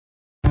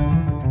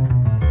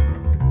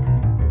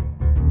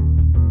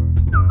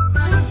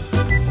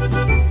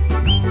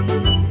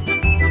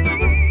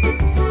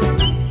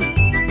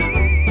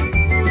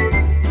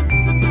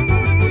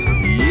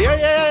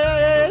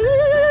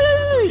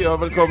og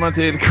velkommen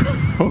til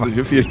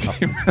Kode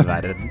 24-timen.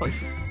 Verden.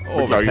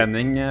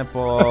 Overtenning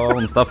på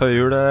onsdag før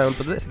jul,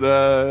 Olpeder. Det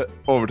er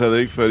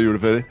overtenning før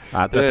juleferie.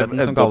 Nei,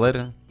 trøttheten som kaller.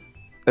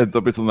 Endte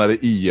opp i sånn der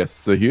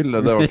IS-hyl.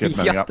 Det var ikke helt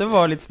meningen. Ja, det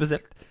var litt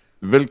spesielt.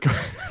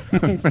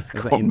 Velkommen.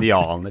 Sånn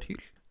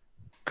indianerhyl.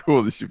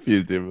 Kode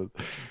 24-timen.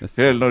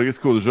 Hele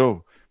Norges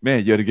kodeshow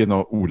med Jørgen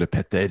og Ole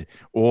Petter.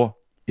 Og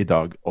i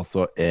dag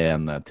også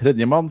en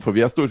tredjemann, for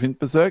vi har storfint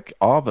besøk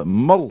av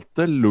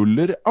Malte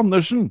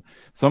Loller-Andersen,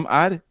 som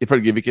er,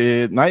 ifølge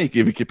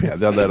ikke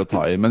Wikipedia, det er å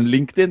ta i, men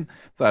LinkedIn,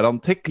 så er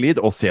han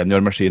tech-lead og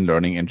senior machine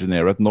learning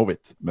engineer at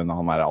Knowit. Men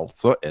han er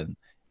altså en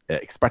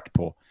ekspert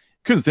på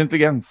kunstig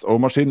intelligens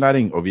og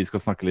maskinlæring, og vi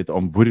skal snakke litt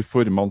om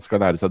hvorfor man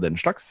skal lære seg den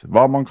slags,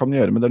 hva man kan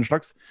gjøre med den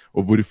slags,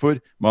 og hvorfor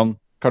man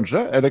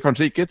kanskje, eller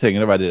kanskje ikke,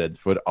 trenger å være redd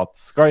for at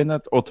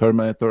Skynet og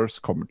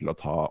Terminators kommer til å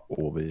ta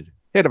over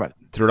hele verden.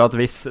 Tror du at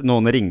hvis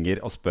noen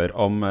ringer og spør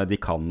om de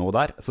kan noe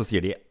der, så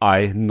sier de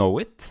I know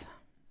it?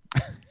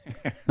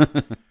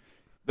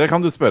 Det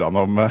kan du spørre han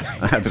om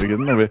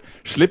når vi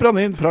slipper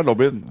han inn fra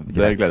lobbyen.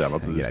 Det gleder jeg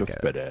meg til du skal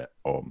spørre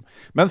om.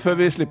 Men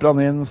før vi slipper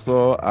han inn,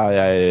 så er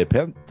jeg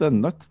pent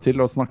nødt til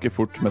å snakke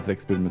fort med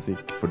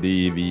trekkspillmusikk,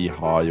 fordi vi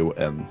har jo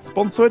en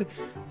sponsor,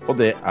 og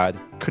det er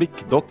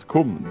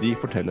klikk.com. De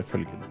forteller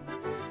følgende.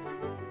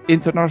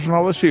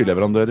 Internasjonale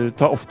skyleverandører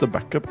tar ofte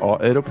backup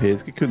av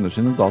europeiske kunder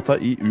sine data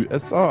i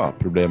USA.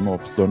 Problemet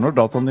oppstår når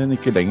dataen din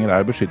ikke lenger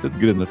er beskyttet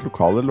grunnet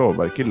lokale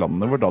lovverk i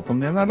landene hvor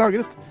dataen din er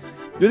lagret.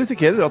 Du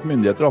risikerer at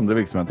myndigheter og andre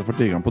virksomheter får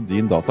tilgang på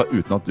din data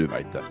uten at du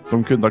vet det.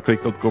 Som kunde av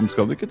klikk.com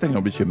skal du ikke trenge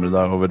å bekymre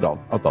deg over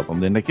at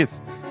dataen din lekkes.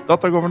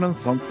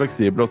 Datagovernance samt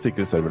fleksible og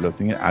sikre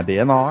serverløsninger er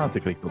DNA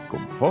til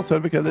klikk.com. Få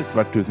serverkredits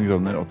verdt 1000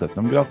 kroner og test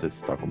dem gratis.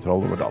 Ta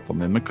kontroll over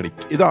dataen din med klikk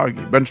i dag.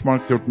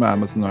 Benchmarks gjort med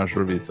Amazon og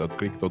Azure viser at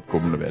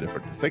klikk.com leverer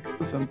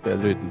 46%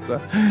 bedre ytelse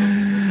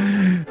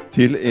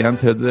til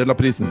 1/3 av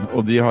prisen,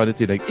 og de har i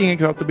tillegg ingen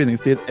krav til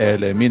bindingstid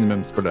eller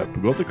minimumsbeløp.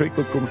 Gå til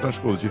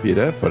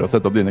klikk.com/kode24 for å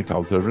sette opp dine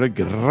cloud-servere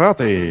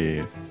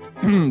gratis.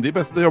 De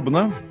beste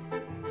jobbene,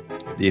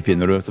 de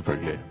finner du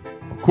selvfølgelig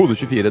på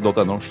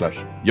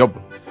kode24.no/jobb.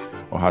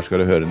 Og her skal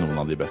du høre noen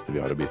av de beste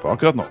vi har å by på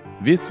akkurat nå.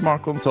 Visma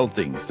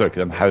Consulting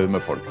søker en haug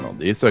med folk nå.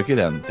 De søker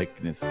en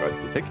teknisk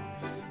arkitekt,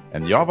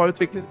 en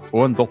Java-utvikler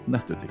og en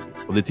 .NET-utvikler.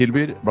 Og de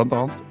tilbyr blant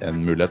annet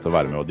en mulighet til å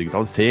være med å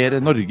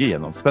digitalisere Norge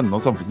gjennom spennende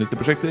og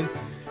samfunnsnyttige prosjekter,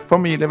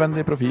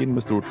 familievennlig profil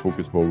med stort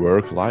fokus på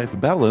work-life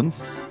balance,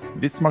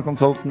 Visma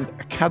Consultant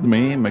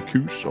Academy med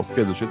kurs og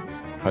skreddersydd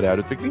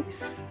karriereutvikling.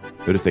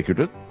 Høres det kult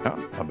ut? Ja,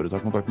 da bør du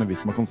ta kontakt med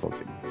Visma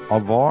Consulting.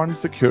 Avarn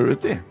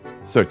Security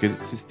søker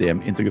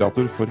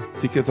systemintegrator for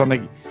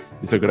sikkerhetsanlegg.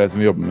 De søker deg som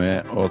vil jobbe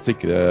med å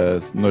sikre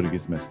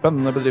Norges mest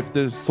spennende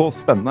bedrifter, så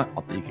spennende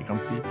at de ikke kan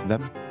si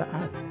hvem det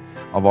er.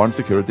 Avarn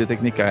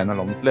Security-teknikk er en av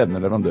landets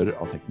ledende leverandører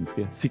av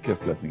tekniske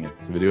sikkerhetsløsninger.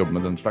 Så vil du jobbe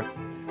med den slags,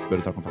 bør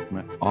du ta kontakt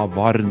med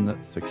Avarn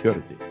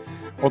Security.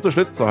 Og til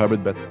slutt så har jeg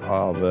blitt bedt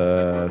av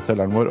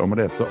selgeren vår om å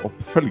lese opp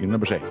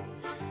følgende beskjed.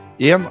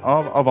 En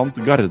av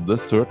Avantgarde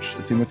Search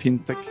sine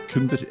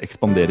fintech-kunder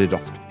ekspanderer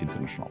raskt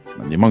internasjonalt,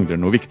 men de mangler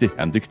noe viktig,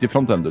 en dyktig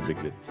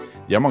frontend-utvikler.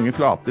 De har mange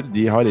flater,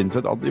 de har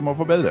innsett at de må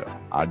forbedre.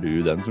 Er du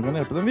den som kan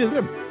hjelpe dem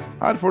videre?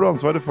 Her får du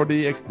ansvaret for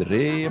de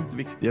ekstremt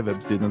viktige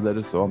websidene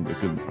deres og andre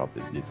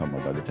kundeflater. De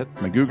samarbeider tett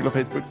med Google og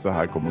Facebook, så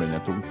her kommer du inn i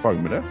et tungt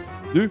fagmiljø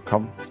du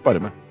kan spare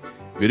med.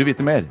 Vil du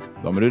vite mer?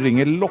 Da må du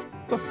ringe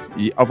Lotte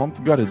i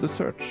Avantgarde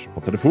Search på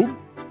telefon.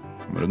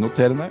 Da må du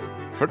notere ned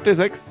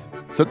 46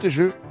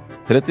 77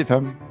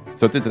 35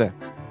 73,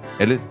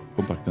 eller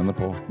kontakt henne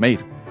på mail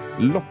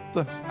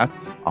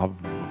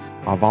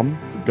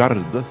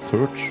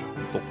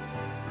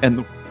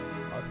lotte@avantgardesearch.no.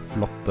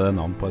 Flotte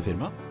navn på et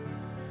firma.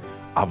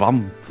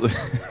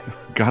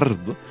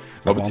 Avantgarde.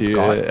 Hva betyr...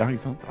 Ja,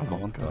 ikke sant?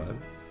 Avantgarde.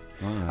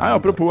 Nei,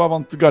 apropos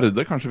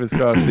Avantgarde, kanskje vi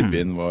skal slippe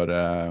inn vår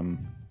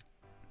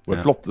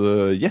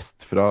flotte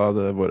gjest fra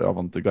vår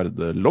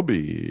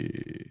Avantgarde-lobby.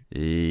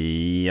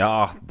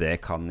 Ja, det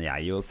kan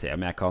jeg jo se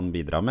om jeg kan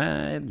bidra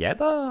med. Jeg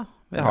da...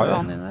 Vi har jo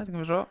han inn her, kan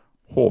vi se.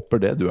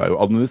 Håper det, du er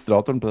jo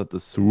administratoren på dette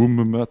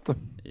Zoom-møtet.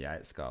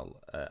 Jeg skal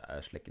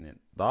slekke den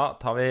inn. Da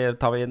tar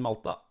vi inn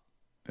Malte.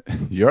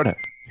 Gjør det.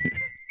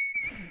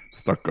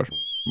 Stakkars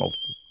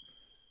Malte.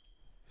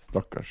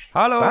 Stakkars.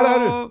 Hallo! Der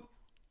er du.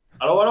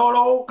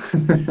 Hallo.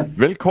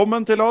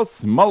 Velkommen til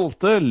oss,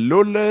 Malte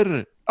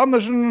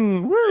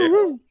Loller-Andersen.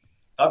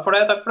 Takk for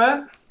det. Det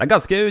er et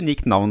ganske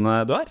unikt navn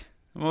du har.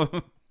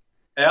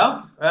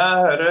 Ja,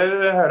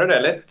 jeg hører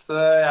det litt.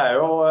 Jeg er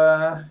jo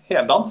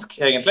heldansk,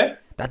 egentlig.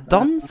 Det er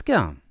dansk,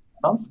 ja.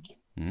 Dansk.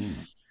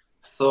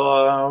 Så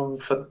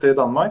født i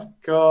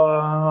Danmark,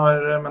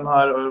 men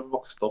har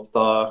vokst opp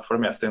da for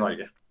det meste i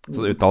Norge.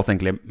 Så det uttales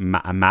egentlig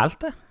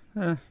Malte?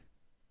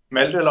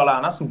 Malte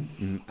Loller-Andersen.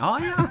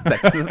 Ja.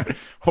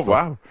 Oh,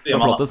 wow. Så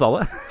flott du sa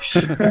det.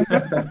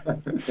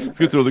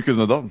 Skulle tro du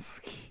kunne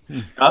dansk.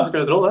 Ja,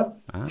 skulle tro det.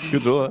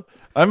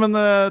 Nei, men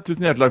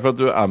tusen hjertelig takk for at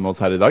du er med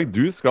oss her i dag.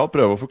 Du skal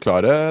prøve å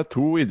forklare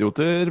to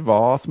idioter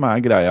hva som er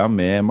greia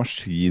med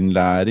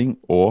maskinlæring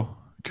og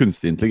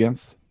kunstig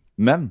intelligens.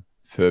 Men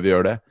før vi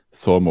gjør det,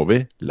 så må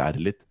vi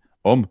lære litt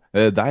om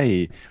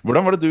deg.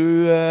 Hvordan var det du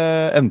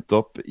endte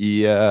opp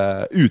i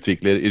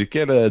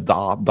utvikleryrket, eller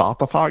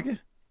datafaget?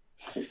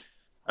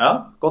 Ja,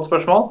 godt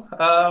spørsmål.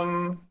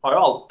 Har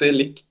jo alltid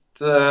likt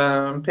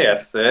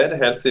PC-er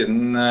helt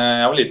siden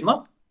jeg var liten da.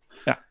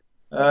 Ja.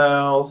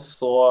 Og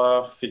så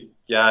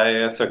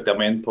søkte jeg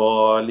meg inn på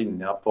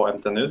linja på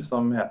NTNU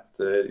som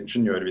heter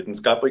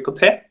ingeniørvitenskap og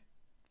IKT.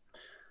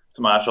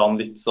 Som er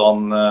litt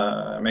sånn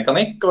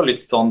mekanikk og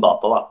litt sånn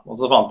data da. Og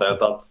så fant jeg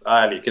ut at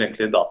jeg liker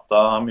egentlig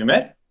data mye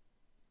mer.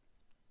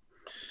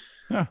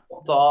 Ja.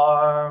 Og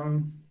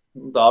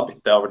da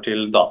bytte jeg over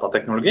til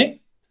datateknologi.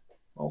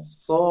 Og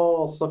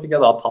så fikk jeg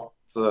da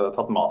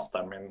tatt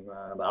masteren min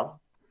der da.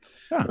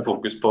 Ja. Med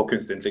fokus på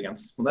kunstig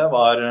intelligens. Og det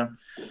var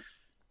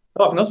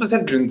ikke noe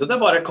spesiell grunn til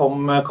det, bare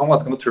kom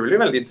ganske naturlig,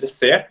 veldig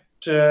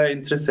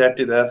interessert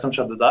i det som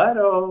skjedde der,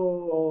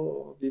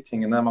 og de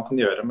tingene man kan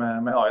gjøre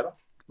med AI da.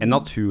 En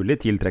naturlig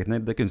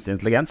tiltrekning til kunstig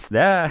intelligens,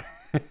 det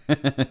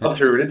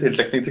Naturlig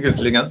tiltrekning til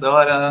kunstig intelligens, det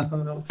var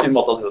en fin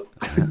måte å si det.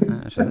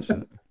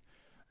 skjønner.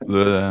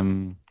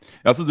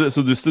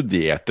 Så du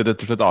studerte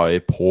rett og slett AI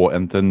på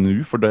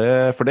NTNU, for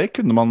det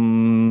kunne man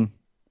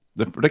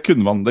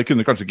det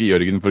kunne kanskje ikke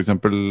Jørgen for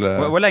eksempel.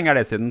 Hvor lenge er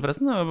det siden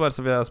forresten, bare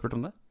så vi har spurt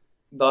om det?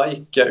 Da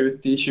gikk jeg ut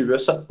i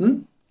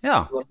 2017,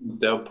 Ja. så da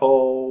begynte jeg på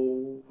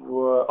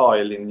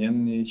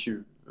AI-linjen i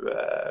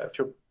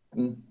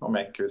 2014, om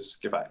jeg ikke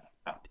husker feil.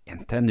 Ja.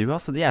 NTNU,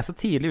 altså, de er så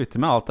tidlig ute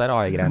med alt der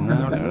AI-greiene.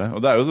 Og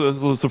det er jo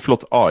så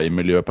flott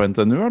AI-miljø på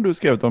NTNU, har du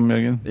skrevet om,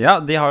 Jørgen? Ja,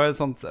 de har jo en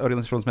sånn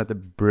organisasjon som heter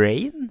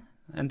Brain,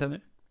 NTNU.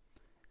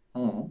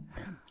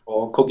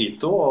 Og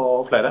Cogito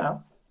og flere, ja.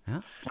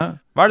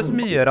 Hva er det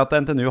som gjør at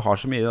NTNU har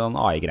så mye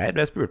AI-greier?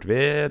 Det spurte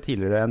vi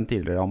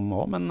tidligere om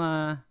også, men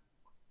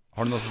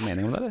har du noen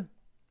mening om det, eller?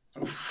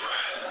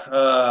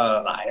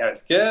 Nei, jeg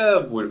vet ikke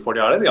hvorfor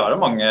de har det. De har jo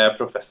mange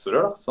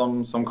professorer da,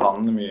 som kan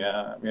mye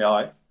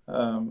AI.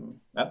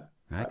 Ja,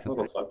 det er ikke noe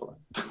godt svar på det.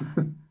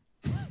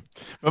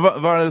 Men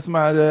hva er det som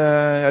er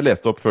jeg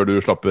leste opp før du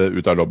slapp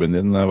ut av lobbyen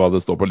din hva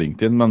det står på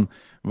LinkedIn, men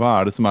hva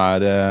er det som er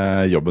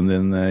jobben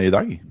din i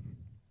dag?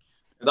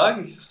 I dag,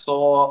 så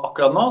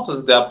akkurat nå, så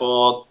sitter jeg på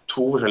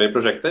 2 forskjellige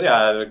prosjekter. Jeg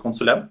er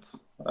konsulent,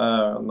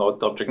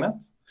 Node ObjectNet.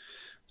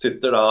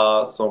 Sitter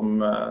da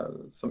som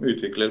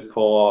utvikler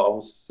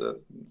hos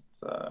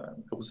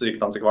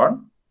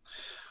Riksantikvaren.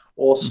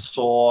 Og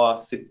så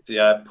sitter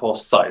jeg på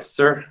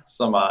Sizer,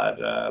 som er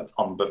et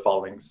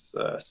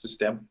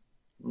anbefalingssystem.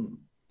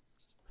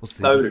 Hos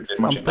Det er jo virkelig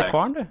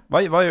Riksantikvaren, du?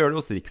 Hva gjør du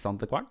hos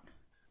Riksantikvaren?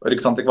 Og i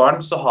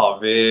Riksantikvaren så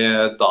har vi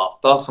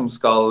data som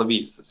skal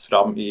vises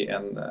fram i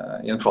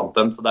en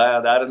frontend, så det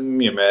er en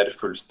mye mer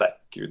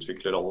full-stack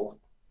utviklerrolle.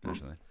 Jeg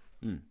skjønner.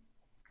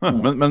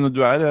 Men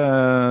du er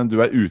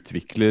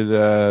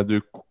utvikler,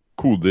 du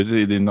koder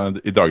i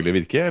daglig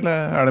virke,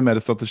 eller er det mer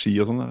strategi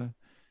og sånn? Eller?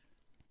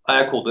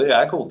 Nei, jeg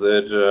er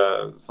koder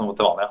som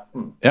til vanlig,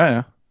 ja.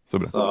 Ja, så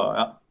bra. Så,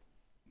 ja.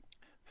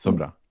 Så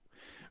bra.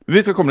 Vi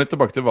skal komme litt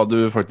tilbake til hva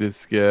du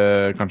faktisk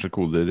kanskje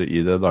koder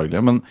i det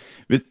daglige, men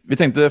vi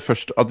tenkte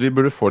først at vi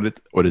burde få litt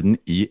orden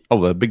i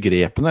alle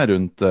begrepene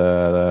rundt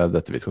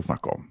dette vi skal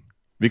snakke om.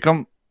 Vi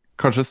kan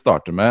kanskje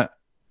starte med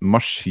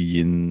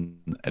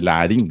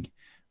maskinlæring.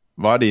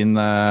 Hva er din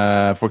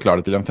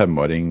forklaring til en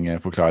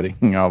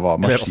 5-åring-forklaring av hva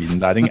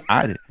maskinlæring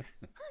er?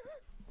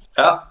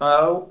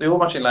 Jo,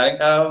 maskinlæring.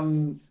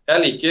 Jeg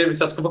liker, hvis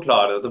jeg skal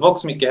forklare det til folk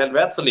som ikke helt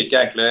vet, så liker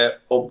jeg egentlig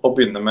å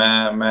begynne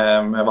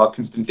med hva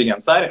kunstig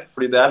intelligens er.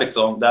 Fordi det er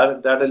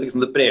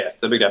liksom det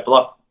bredeste begrepet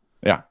da.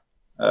 Ja.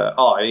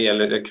 AI,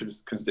 eller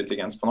kunstig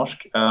intelligens på norsk.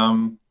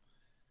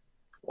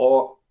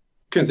 Og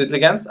kunstig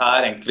intelligens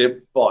er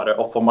egentlig bare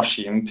å få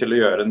maskinen til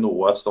å gjøre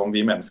noe som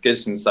vi mennesker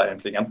synes er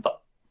intelligent da.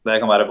 Det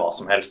kan være hva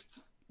som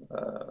helst.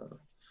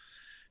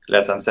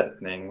 Lese en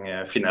setning,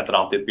 finne et eller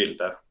annet i et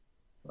bilde,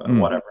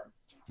 whatever.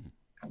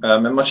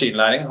 Men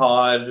maskinlæring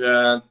har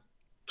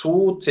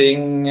 2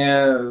 ting,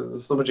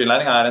 så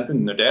maskinlæring er en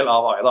underdel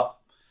av AI da,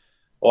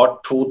 og har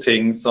 2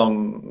 ting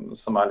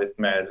som er litt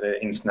mer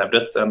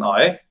innsnevret enn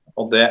AI,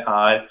 og det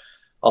er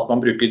at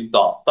man bruker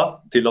data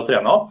til å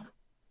trene opp,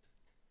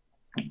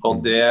 og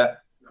det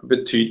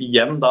betyr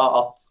igjen da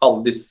at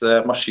alle disse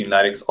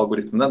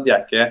maskinlæringsalgoritmene, de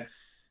er ikke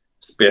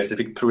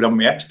spesifikt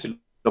programmert til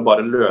å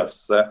bare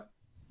løse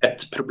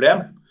et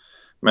problem,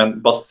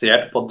 men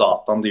basert på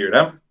dataen de gir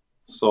dem,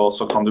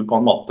 så kan du på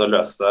en måte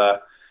løse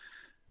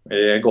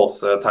i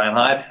gåsetegn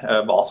her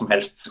hva som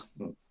helst.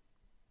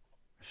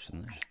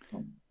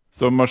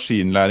 Så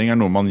maskinlæring er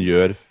noe man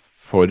gjør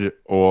for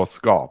å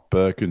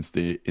skape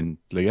kunstig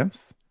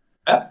intelligens?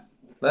 Ja,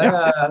 det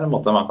er en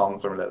måte man kan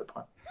formulere det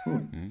på.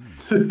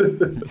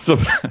 Så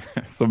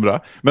bra.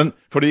 Men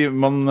fordi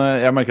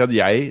jeg merker at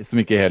jeg, som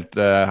ikke er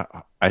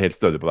helt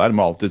stødig på det her,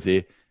 må alltid si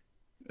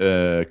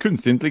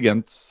kunstig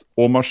intelligens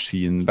og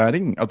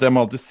maskinlæring. At jeg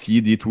må alltid si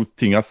de 2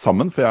 tingene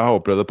sammen, for jeg har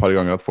opplevd et par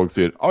ganger at folk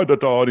sier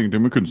dette har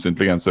ingenting med kunstig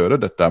intelligens å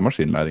gjøre, dette er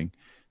maskinlæring.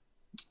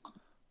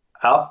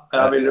 Ja,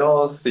 jeg vil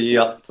jo si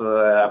at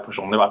jeg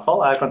personlig i hvert fall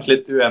er kanskje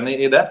litt uenig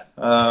i det.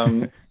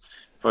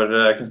 For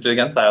kunstig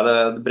intelligens er jo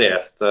det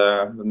bredeste,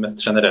 den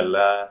mest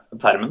generelle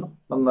termen.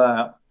 Men,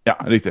 ja,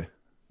 riktig.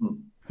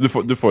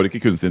 Du får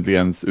ikke kunstig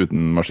intelligens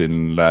uten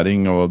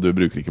maskinlæring, og du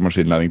bruker ikke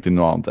maskinlæring til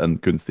noe annet enn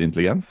kunstig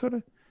intelligens,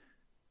 eller?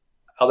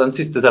 Ja, den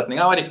siste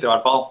setningen var riktig i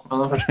hvert fall, men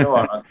den første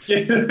var nok.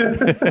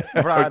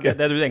 For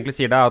det du egentlig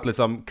sier, det at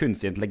liksom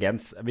kunstig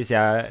intelligens, hvis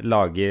jeg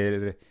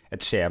lager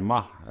et skjema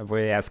hvor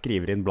jeg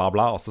skriver inn bla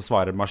bla, og så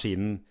svarer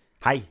maskinen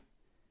hei,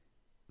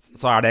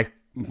 så det på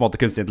en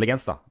måte kunstig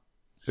intelligens da,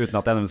 uten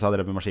at jeg nødvendigvis har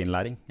drevet med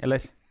maskinlæring, eller?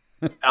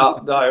 Ja,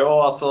 det er jo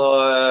altså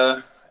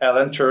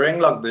Alan Turing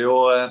lagde jo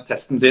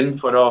testen sin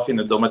for å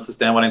finne ut om et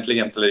system var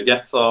intelligent eller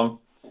ikke,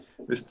 så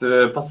hvis du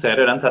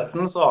passerer den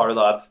testen, så har du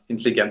da et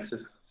intelligent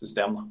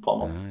system da, på en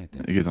måte.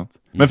 Ikke sant?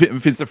 Men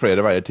finnes det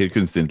flere veier til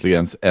kunstig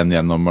intelligens enn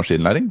gjennom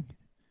maskinlæring?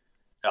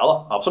 Ja da,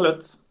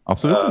 absolutt.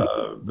 Absolutt.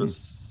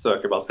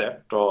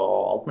 Søkebasert og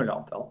alt mulig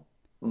annet, ja da.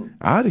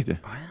 Ja, riktig.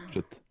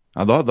 Shit.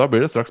 Ja, da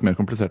blir det straks mer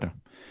komplisert, ja.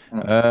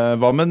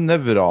 Hva med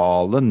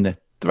nevrale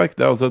nettverk?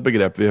 Det er også et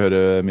begrep vi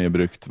hører mye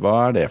brukt. Hva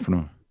det for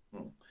noe?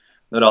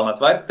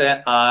 Neuralnettverk, det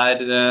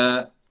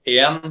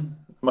en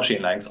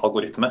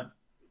maskinlæringsalgoritme.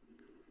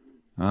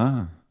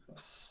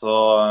 Så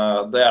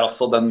det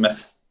også den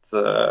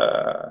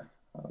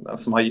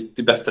som har gitt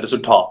de beste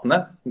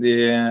resultatene de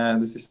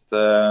siste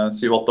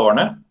 7-8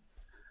 årene.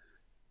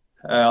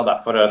 Og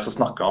derfor så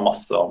snakker man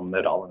masse om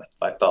neurale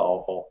nettverk da,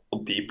 og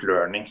deep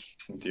learning.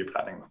 Dyp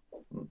læring.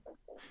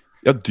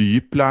 Ja,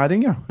 dyp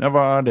læring, ja. Ja,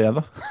 hva det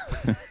da?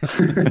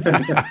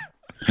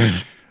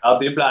 Ja,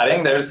 dyp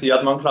læring, det vil si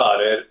at man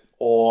klarer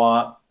å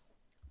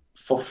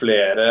få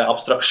flere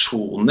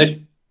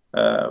abstraksjoner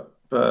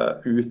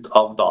ut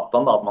av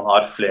dataen, da, at man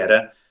har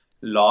flere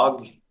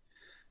lag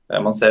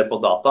man ser på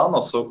dataen,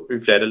 og så i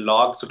flere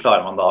lag så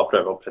klarer man da å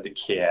prøve å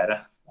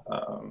predikere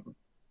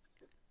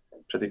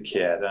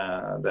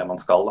det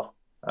man skal da.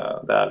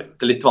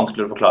 Det litt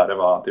vanskeligere å forklare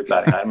hva type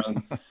læring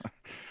men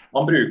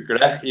man bruker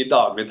det i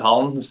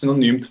dagligtalen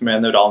synonymt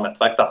med neural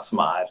nettverk da,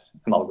 som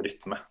en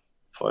algoritme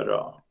for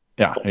å...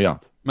 Ja.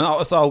 Men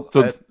altså,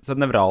 så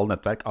neural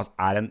nettverk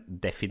en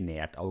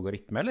definert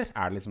algoritme, eller?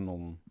 Det liksom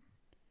noen...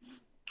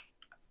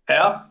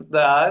 Ja, det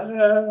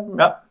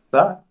ja,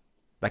 det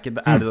det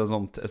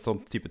sånn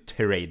type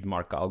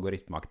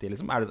trademark-algoritmeaktig,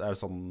 liksom? Det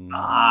sånn...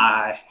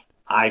 Nei,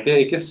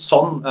 ikke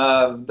sånn.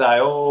 Det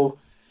jo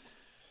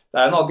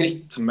en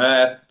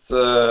algoritme, et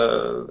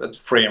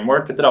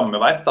framework, et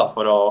rammeverk da,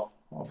 for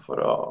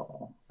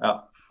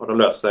å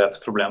løse et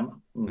problem.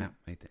 Ja,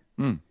 riktig.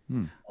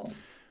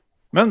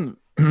 Men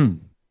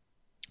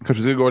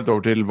kanskje vi skal gå litt over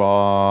til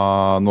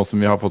nå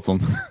som vi har fått sånn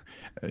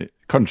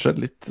kanskje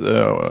litt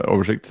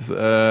oversikt.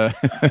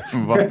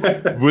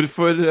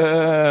 Hvorfor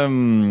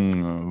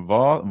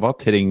hva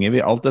trenger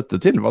vi alt dette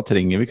til? Hva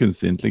trenger vi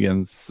kunstig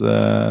intelligens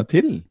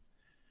til?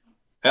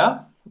 Ja,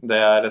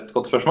 det et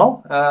godt spørsmål.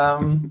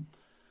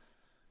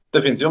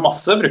 Det finnes jo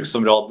masse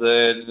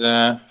bruksområder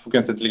for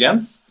kunstig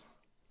intelligens.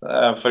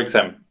 For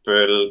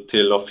eksempel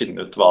til å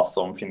finne ut hva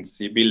som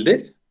finnes i bilder.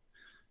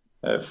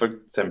 For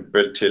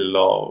eksempel til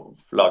å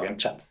lage en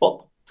chatbot.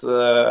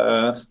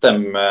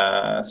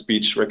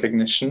 Speech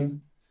recognition,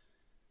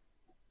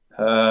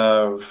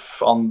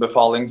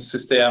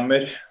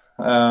 anbefalingssystemer,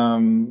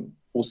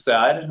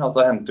 OCR,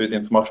 altså hente ut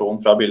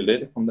informasjon fra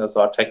bilder, om det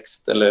så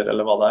tekst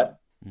eller hva det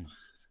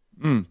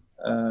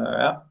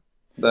Ja,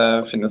 det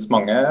finnes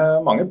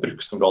mange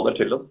bruksområder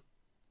til det.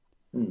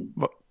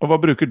 Og hva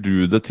bruker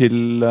du det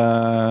til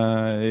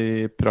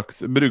i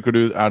praksis?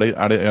 Er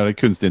det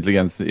kunstig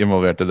intelligens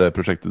involvert i det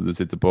prosjektet du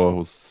sitter på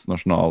hos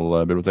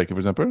Nasjonalbiblioteket,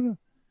 for eksempel?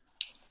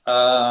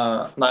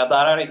 Nei,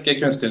 der det ikke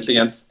kunstig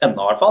intelligens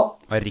ennå i hvert fall.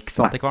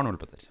 Riksantikvaren, Ole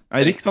Petter.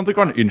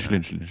 Riksantikvaren,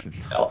 unnskyld.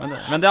 Ja.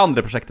 Men det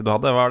andre prosjektet du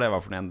hadde, hva det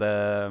var for en?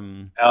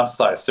 Ja,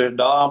 Sizer.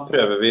 Da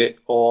prøver vi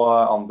å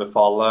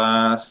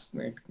anbefale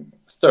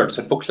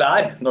størrelser på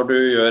klær når du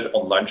gjør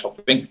online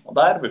shopping. Og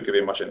der bruker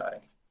vi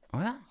maskinlæring.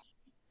 Ja.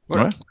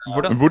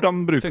 Hvordan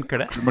funker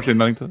det?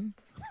 Maskinlæring til det?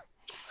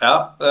 Ja,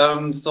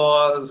 så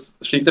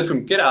slik det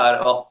funker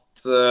at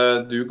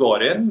du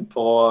går inn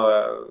på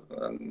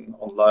en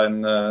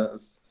online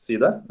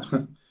side,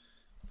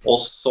 og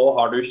så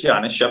har du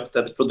gjerne kjøpt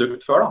et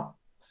produkt før da.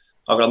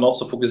 Akkurat nå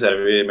så fokuserer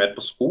vi mer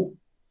på sko,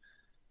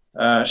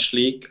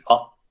 slik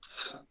at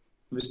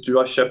hvis du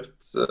har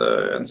kjøpt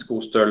en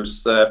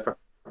skostørrelse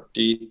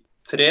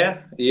 43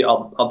 i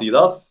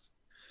Adidas,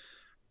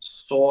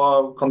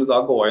 så kan du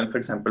da gå inn for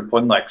eksempel på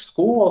en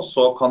Nike-sko, og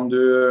så kan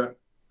du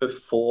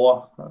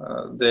få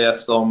det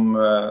som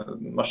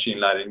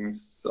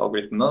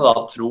maskinlæringsalgoritmene da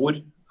tror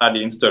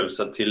din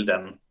størrelse til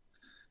den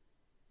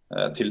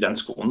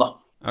skoen da.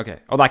 Ok,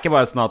 og det ikke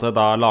bare sånn at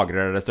da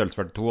lagrer dere størrelse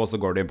 42, og så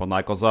går du inn på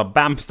Nike, og så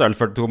bam,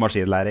 størrelse 42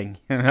 maskinlæring.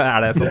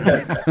 Det sånn?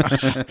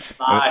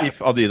 Nei. If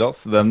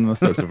Adidas, den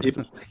størrelse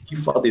 42.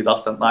 If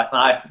Adidas, den.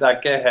 Nei, det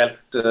ikke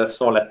helt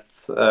så lett,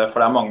 for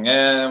det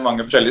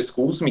mange forskjellige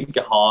sko som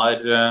ikke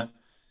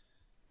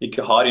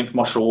har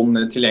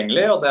informasjon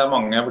tilgjengelig, og det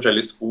mange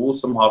forskjellige sko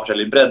som har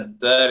forskjellig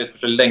bredde, litt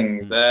forskjellig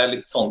lengde,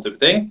 litt sånne type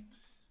ting.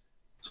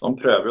 Så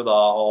man prøver jo da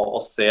å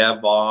se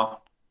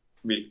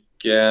hvilke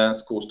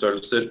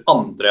skostørrelser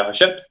andre har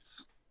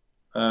kjøpt,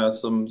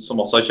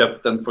 som også har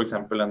kjøpt for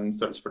eksempel en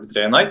størrelse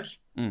 43 i Nike.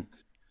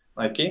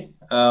 Nike,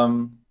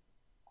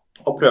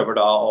 og prøver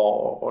da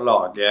å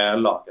lage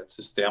et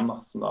system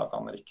da, som da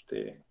kan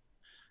riktig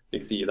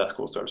gi deg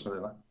skostørrelsene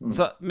dine.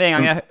 Så med en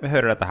gang jeg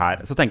hører dette her,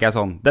 så tenker jeg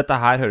sånn, dette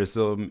her høres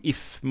som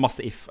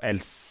masse if,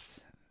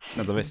 else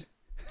nedover.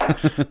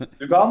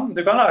 Du kan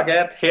lage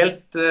et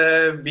helt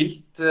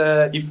vilt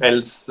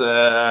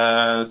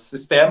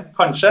if-else-system,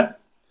 kanskje.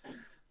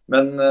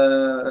 Men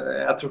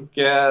jeg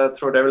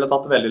tror det ville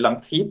tatt veldig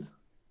lang tid.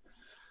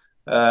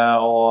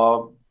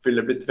 Og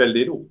ville blitt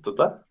veldig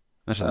rotete.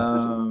 Det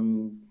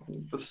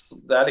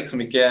er liksom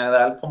ikke, det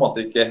er på en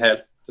måte ikke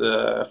helt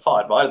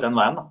farbar den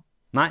veien da.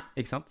 Nei,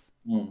 ikke sant?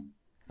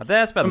 Ja, det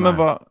er spennende.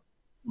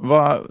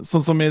 Men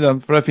sånn som i den,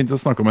 for det er fint å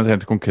snakke om et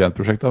helt konkret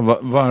prosjekt da.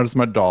 Hva er det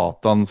som er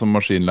dataen som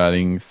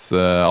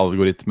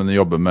maskinlæringsalgoritmene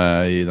jobber med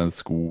i den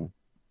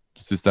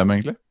skosystemet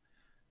egentlig?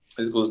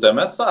 I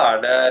skosystemet så er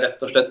det rett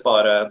og slett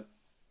bare,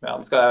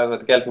 jeg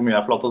vet ikke helt hvor mye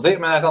jeg får lov til å si,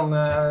 men jeg kan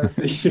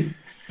si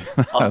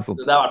at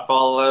det er i hvert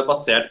fall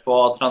basert på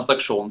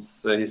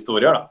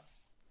transaksjonshistorier da,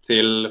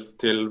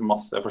 til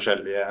masse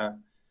forskjellige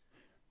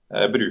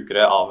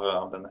brukere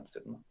av den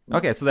nettsiden.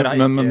 Ok, så dere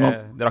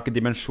har ikke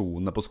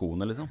dimensjoner på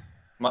skoene liksom?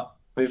 Nei,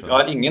 vi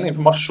har ingen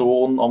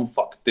informasjon om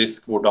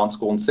faktisk hvordan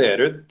skoen ser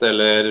ut,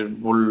 eller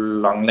hvor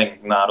lang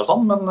lengden er og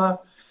sånn, men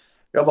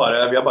vi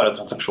har bare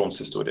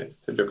transaksjonshistorier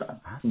til brukerne.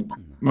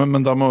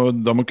 Men da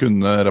må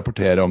kunne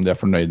rapportere om de er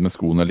fornøyd med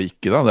skoen eller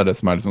ikke da? Det er det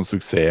som er liksom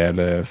suksess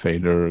eller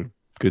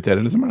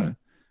failure-kriterier liksom, er det?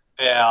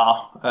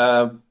 Ja,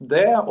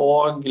 det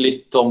og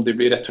litt om de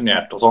blir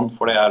returnert og sånn,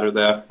 for det er jo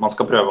det man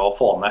skal prøve å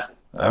få ned.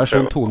 Det er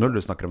versjon 2.0 du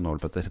snakker om nå,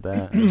 Petter.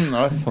 Ja,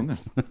 sånn, ja.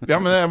 Ja,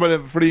 men jeg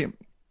bare, fordi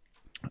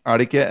er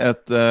det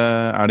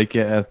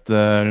ikke et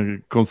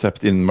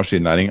konsept innen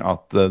maskinlæring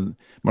at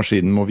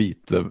maskinen må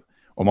vite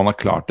om man har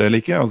klart det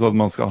eller ikke? Altså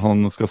at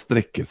han skal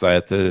strekke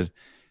seg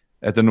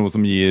etter noe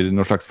som gir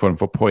noen slags form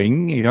for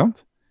poeng, ikke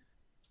sant?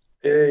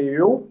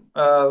 Jo,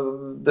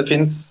 det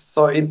finnes,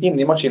 så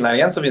inni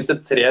maskinlæringen så finnes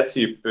det tre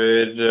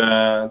typer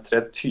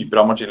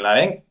av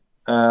maskinlæring.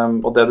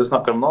 Og det du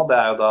snakker om nå, det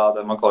er jo da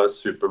det man kaller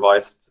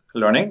supervised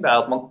learning. Det er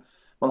at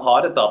man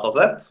har et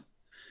datasett,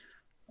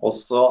 og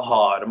så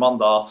har man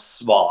da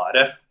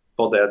svaret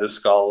på det du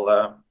skal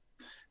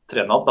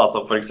trene opp. Altså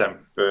for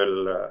eksempel,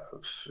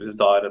 hvis du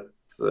tar et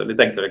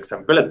litt enklere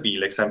eksempel, et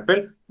bileksempel,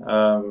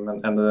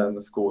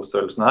 enn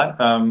skostørrelsen her.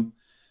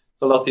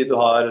 Så la oss si du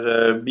har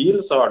bil,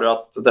 så har du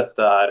at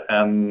dette er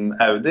en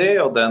Audi,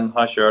 og den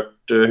har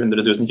kjørt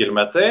 100 000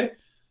 kilometer,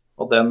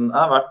 og den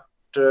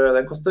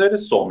koster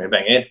så mye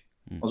penger.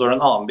 Og så har du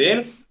en annen bil,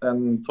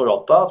 en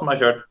Toyota, som har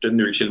kjørt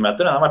 0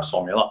 kilometer, den har vært så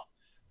mye da.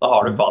 Da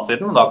har du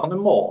fasiten, og da kan du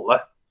måle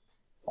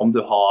om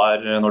du har,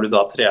 når du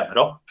da trener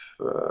opp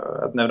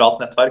et nevralt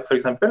nettverk for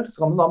eksempel, så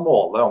kan du da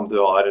måle om du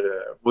har,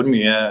 hvor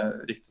mye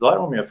riktig du har,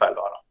 og hvor mye feil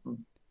du har da.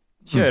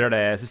 Kjører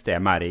det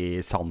systemet her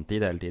i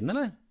sanntid hele tiden,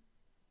 eller?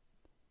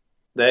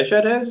 Det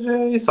kjører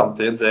i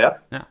samtid, det.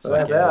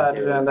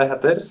 Det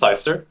heter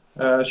Sizer.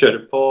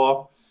 Kjører på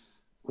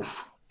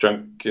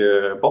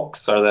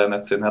Junkbox, er det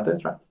nettsiden heter,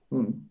 tror jeg.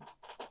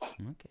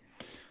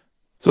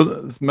 Så,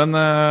 men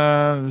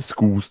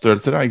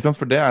skostørrelser, ikke sant?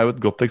 For det er jo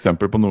et godt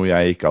eksempel på noe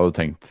jeg ikke hadde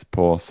tenkt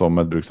på som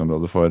et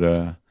bruksområde for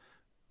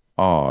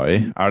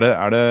AI.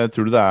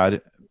 Tror du det er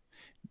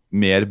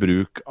mer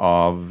bruk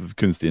av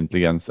kunstig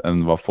intelligens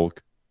enn hva folk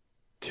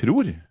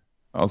tror?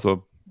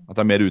 Altså, at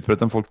det er mer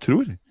utbredt enn folk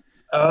tror?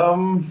 Det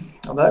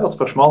er et godt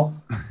spørsmål.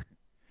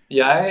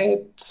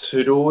 Jeg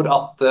tror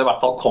at det i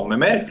hvert fall kommer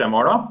mer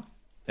fremover da.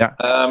 Ja.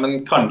 Men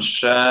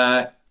kanskje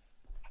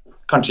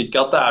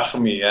ikke at det er så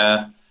mye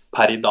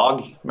per i dag,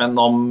 men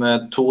om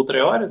 2-3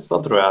 år så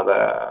tror jeg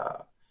det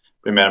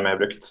blir mer og mer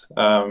brukt.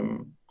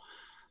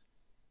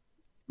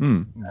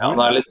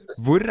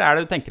 Hvor er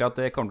det du tenker at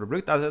det kommer til å bli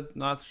brukt? Altså,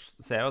 nå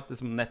ser jeg jo at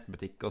liksom,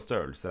 nettbutikk og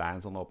størrelser er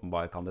en sånn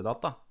åpenbar kandidat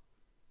da.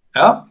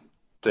 Ja,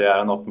 det er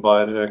en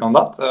åpenbar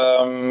kandidat.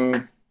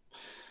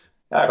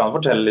 Jeg kan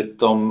fortelle litt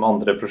om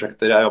andre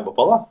prosjekter jeg jobber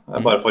på da,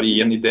 bare for å gi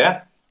en idé.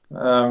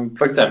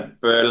 For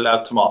eksempel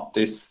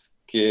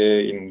automatisk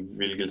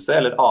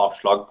innvilgelse eller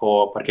avslag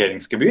på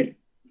parkeringsgebyr.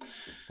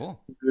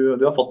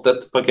 Du har fått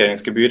et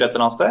parkeringsgebyr et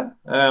eller annet sted,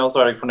 og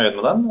så er du ikke fornøyd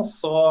med den, og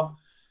så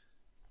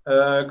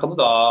kan du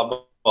da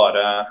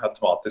bare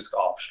automatisk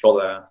avslå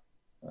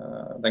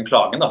den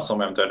klagen da,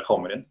 som eventuelt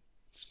kommer inn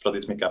fra de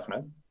som ikke er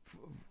fornøyd.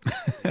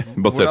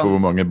 Basert på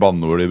hvor mange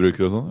banneord de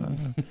bruker og sånn?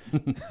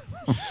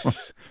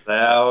 Det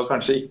er jo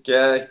kanskje ikke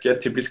et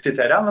typisk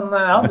kriterium, men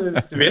ja,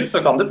 hvis du vil, så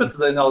kan du putte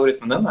det inn i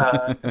algoritmen din.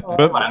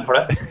 For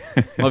det.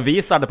 Når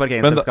vi starter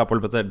parkeringsselskap,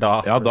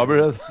 da blir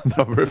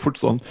det fort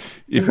sånn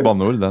i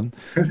banneord, den.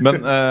 Men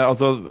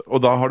altså, og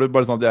da har du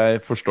bare sånn at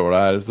jeg forstår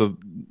det her, så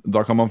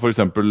da kan man for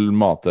eksempel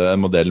mate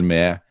en modell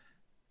med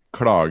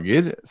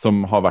klager som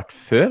har vært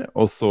før,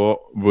 og så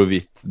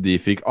hvorvidt de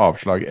fikk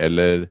avslag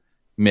eller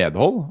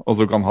medhold, og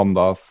så kan han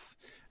da,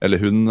 eller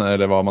hun,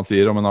 eller hva man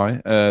sier om en AI,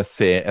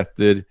 se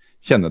etter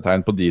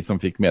kjennetegn på de som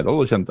fikk medhold,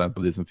 og kjennetegn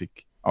på de som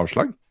fikk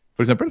avslag,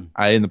 for eksempel.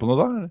 Er jeg inne på noe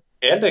da? Eller?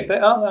 Helt riktig,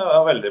 ja, det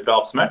var veldig bra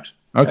oppsummert.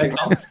 Okay.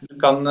 Ikke sant? Du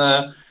kan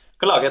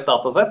skal lage et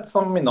datasett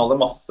som inneholder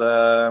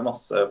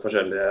masse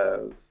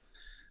forskjellige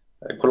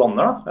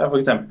kolonner. Da. For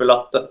eksempel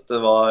at dette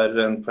var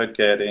et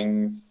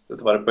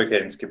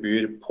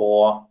parkeringsgebyr på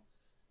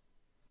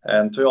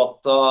en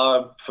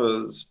Toyota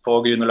på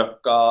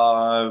Grünerløkka,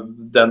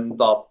 den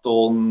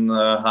datoen,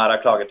 her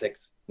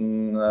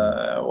klageteksten,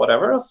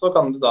 whatever. Så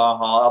kan du da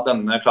ha at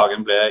denne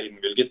klagen ble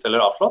innvilget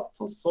eller avslått,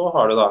 og så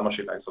har du da en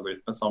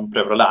maskinlæringsalgoritme som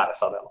prøver å lære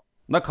seg det.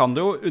 Da kan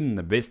du jo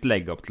underbevisst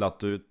legge opp til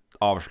at du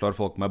avslår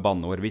folk med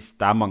banneord hvis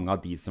det mange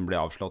av de som blir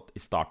avslått i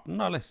starten,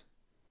 eller?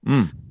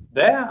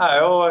 Det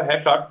jo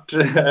helt klart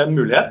en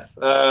mulighet.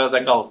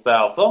 Den kalles det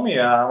også mange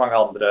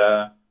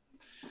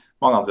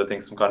andre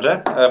ting som kan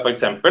skje. For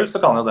eksempel så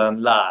kan jo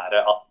den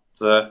lære at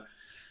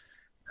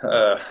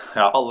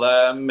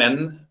alle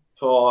menn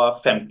på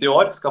 50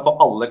 år skal få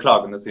alle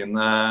klagene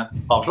sine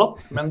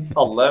avslått, mens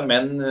alle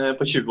menn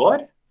på 20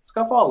 år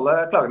skal få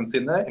alle klagene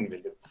sine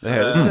innvilget. Det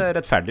høres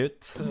rettferdig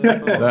ut,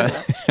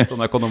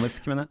 sånn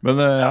økonomisk, mener jeg. Men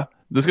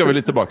det skal vi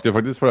litt tilbake til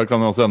faktisk, for det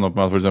kan jo også ende opp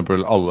med at for eksempel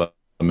alle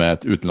med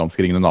et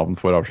utenlandskringende navn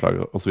får avslag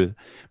og så videre.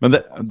 Men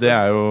det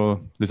jo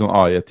litt sånn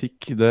AI-etikk,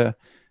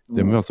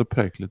 det må vi også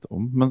preike litt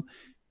om.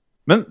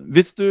 Men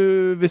hvis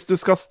du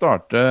skal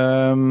starte,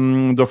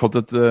 du har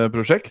fått et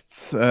prosjekt,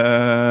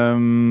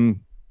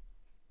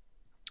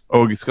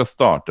 og skal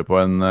starte på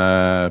en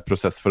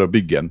prosess for å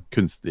bygge en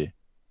kunstig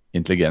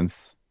intelligens.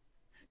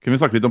 Kan vi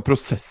snakke litt om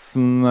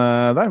prosessen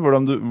der?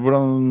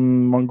 Hvordan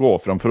man går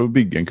fram for å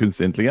bygge en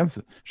kunstig intelligens?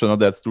 Skjønner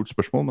at det et stort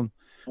spørsmål, men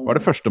hva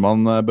det første man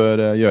bør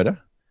gjøre?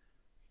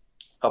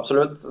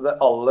 Absolutt. Det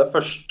aller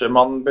første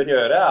man bør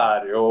gjøre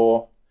jo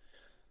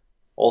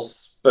å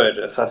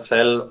spørre seg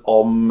selv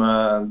om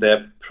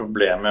det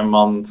problemet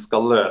man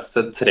skal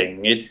løse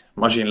trenger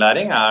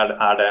maskinlæring.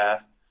 Er det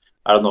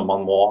noe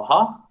man må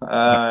ha?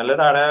 Eller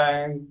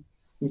det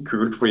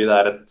kult fordi det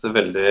et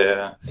veldig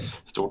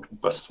stort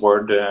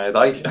buzzword i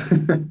dag?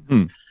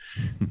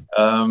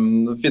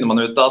 Finner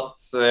man ut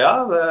at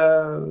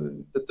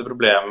dette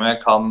problemet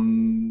kan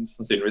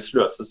sannsynligvis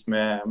løses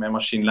med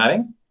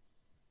maskinlæring.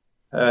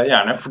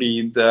 Gjerne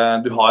fordi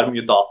du har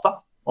mye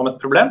data om et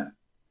problem.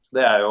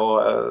 Det jo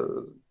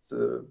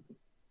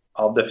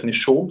av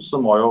definisjon så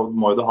må jo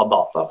du ha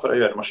data for å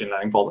gjøre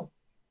maskinlæring på det.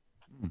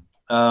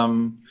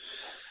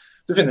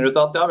 Du finner ut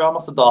at vi har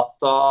masse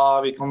data,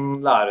 vi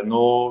kan lære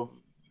noe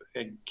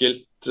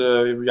enkelt,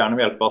 gjerne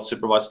ved hjelp av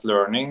supervised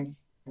learning.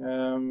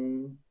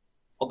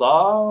 Og da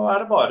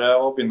det bare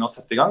å begynne å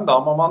sette i gang. Da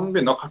må man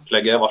begynne å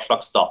kartlegge hva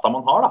slags data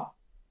man har da.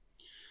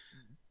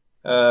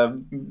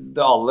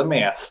 Det aller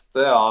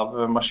meste av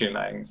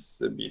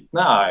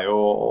maskinlæringsbitene jo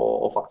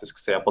å faktisk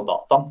se på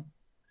dataen.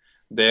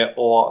 Det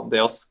å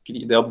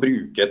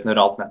bruke et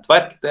neuralt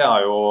nettverk, det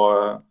jo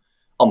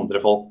andre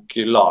folk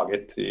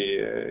laget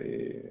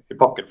i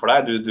pakker for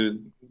deg. Du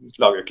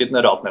lager jo ikke et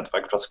neuralt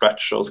nettverk fra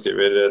scratch og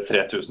skriver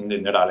 3000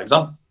 linjer der,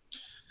 liksom.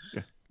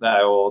 Det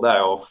jo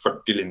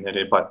 40 linjer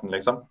i Python,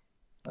 liksom,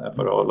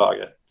 for å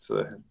lage et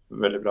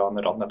veldig bra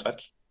neuralt nettverk.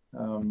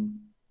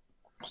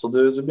 Så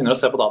du begynner å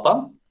se på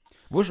dataen.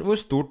 Hvor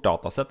stort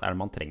datasett det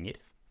man trenger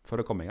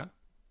for å komme i gang?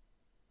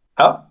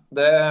 Ja,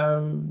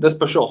 det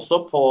spørs jo også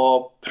på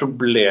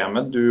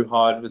problemet du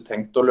har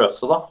tenkt å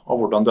løse da, og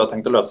hvordan du har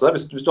tenkt å løse det.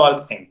 Hvis du har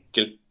et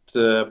enkelt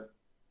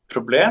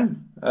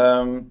problem,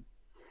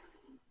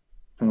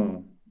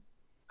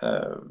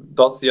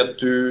 la oss si at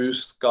du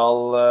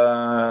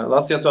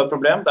har et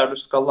problem der du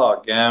skal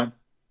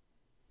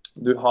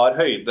du har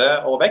høyde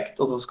og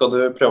vekt, og så skal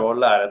du prøve å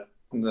lære et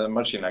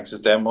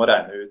maskinlæringssystem å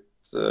regne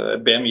ut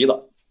BMI da.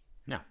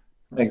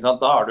 Ikke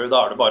sant? Da har du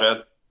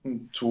bare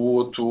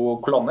to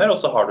kolonner, og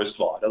så har du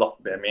svaret da,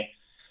 BMI.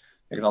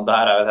 Ikke sant?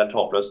 Dette jo et helt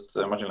håpløst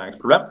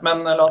maskinlæringsproblem,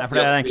 men la oss si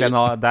at der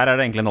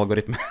det egentlig en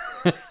algoritme,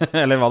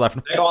 eller hva det for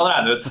noe. Det kan man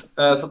regne ut,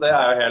 så det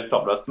jo helt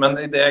håpløst. Men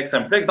i det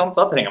eksempelet, ikke sant,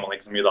 da trenger man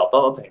ikke så mye data,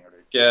 da trenger du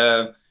ikke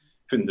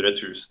 100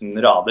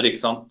 000 rader,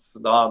 ikke sant.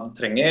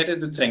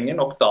 Du trenger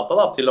nok data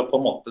da, til å på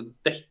en måte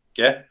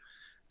dekke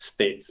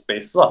state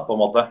space da, på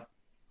en måte.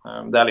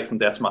 Det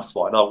liksom det som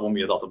svaret da, hvor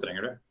mye data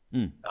trenger du.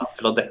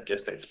 Til å dekke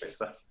state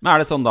space. Men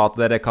det sånn da at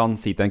dere kan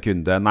si til en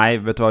kunde, nei,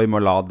 vet du hva, vi må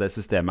la det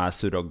systemet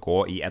surre og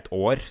gå i et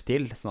år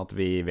til, sånn at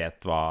vi vet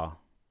hva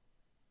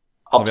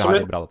vi har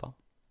i bra data?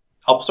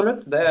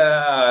 Absolutt, det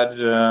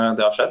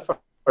har skjedd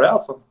for det,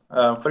 altså.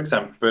 For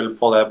eksempel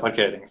på det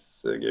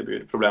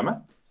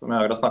parkeringsgebyrproblemet som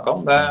jeg har snakket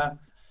om.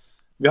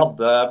 Vi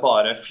hadde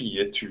bare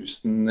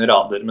 4000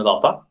 rader med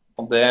data,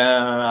 og det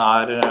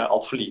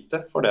alt for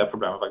lite for det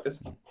problemet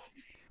faktisk.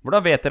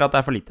 Hvordan vet dere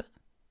at det for lite?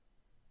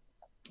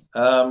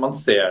 Man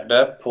ser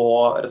det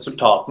på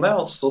resultatene,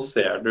 og så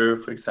ser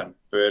du for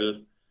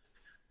eksempel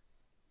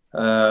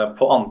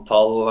på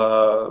antall,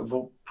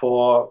 på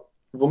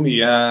hvor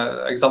mye,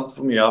 ikke sant,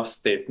 hvor mye av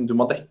staten du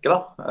må dekke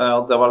da.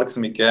 Det var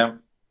liksom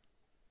ikke,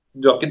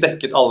 du har ikke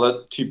dekket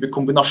alle typer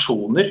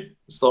kombinasjoner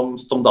som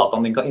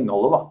dataen din kan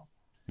inneholde da.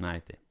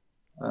 Nei, det.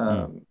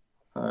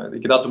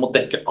 Ikke det at du må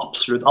dekke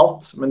absolutt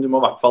alt, men du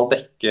må i hvert fall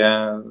dekke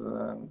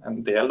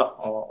en del da.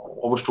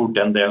 Og hvor stor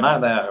den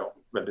delen det jo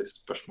veldig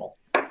spørsmål.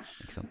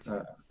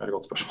 Veldig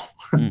godt spørsmål.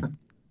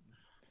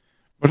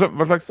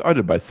 Hva slags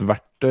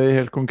arbeidsverktøy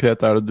helt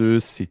konkret er det du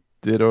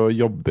sitter og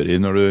jobber i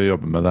når du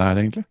jobber med det her,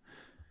 egentlig?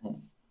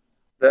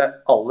 Det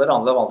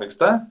aller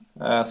vanligste,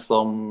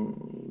 som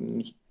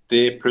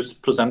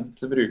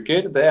 90+%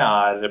 bruker, det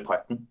er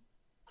Python.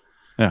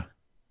 Ja.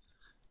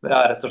 Det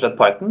er rett og slett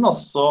Python, og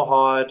så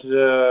har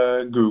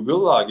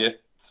Google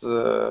laget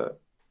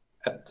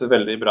et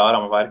veldig bra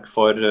rammeverk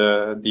for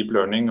deep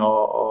learning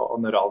og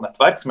neurale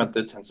nettverk som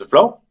heter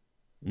TensorFlow.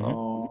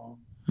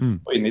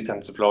 Og inne i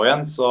TensorFlow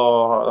igjen så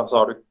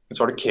har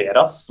du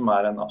Keras, som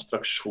er en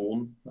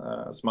abstraksjon,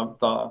 som er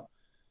da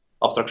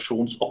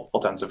abstraksjons opp på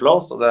TensorFlow,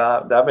 så det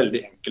er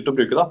veldig enkelt å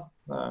bruke da.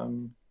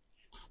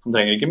 Man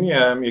trenger ikke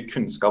mye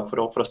kunnskap for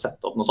å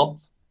sette opp noe sånt.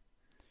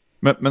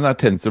 Men er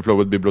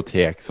TensorFlow et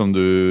bibliotek som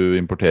du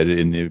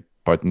importerer inn i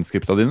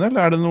Python-skripta dine,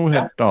 eller er det noe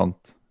helt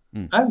annet?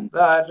 Nei,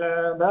 det er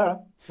det.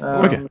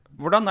 Okay.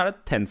 Hvordan er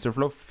det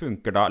TensorFlow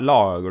funker da?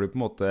 Lager du på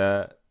en måte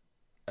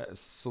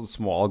så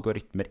små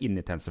algoritmer inni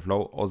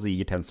TensorFlow, og så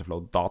gir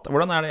TensorFlow data?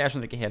 Hvordan er det? Jeg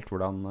skjønner ikke helt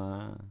hvordan...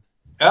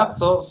 Ja,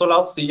 så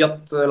la oss si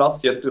at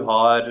du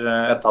har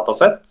et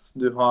datasett.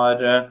 Du har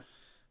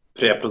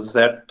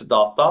preprosessert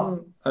dataen,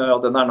 og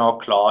den er nå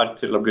klar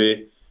til å bli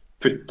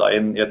puttet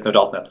inn i et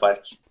neuralt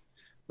nettverk.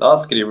 Da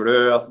skriver du,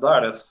 altså da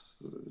er det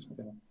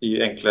i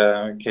enkle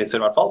caser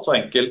i hvert fall, så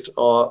enkelt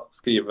å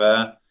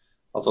skrive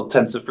altså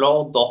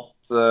TensorFlow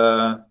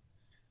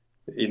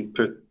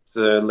input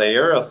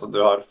layer, altså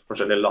du har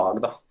forskjellige lag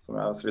da, som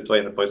jeg så vidt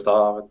var inne på i sted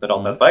av et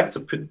neuralt nettverk,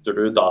 så putter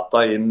du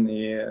data inn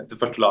i det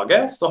første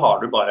laget, så har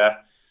du bare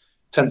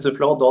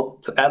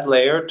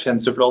TensorFlow.addLayer,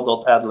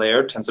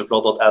 TensorFlow.addLayer,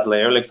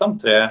 TensorFlow.addLayer, liksom,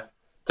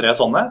 tre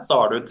sånne,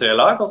 så har du 3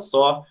 lag, og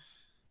så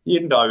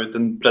gir den da ut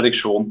en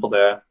prediksjon på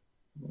det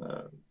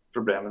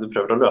problemet du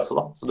prøver å løse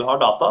da. Så du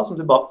har data som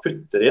du bare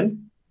putter inn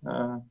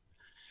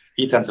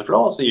i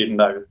TensorFlow, og så gir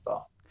den deg ut da.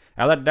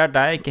 Ja, det er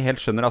det jeg ikke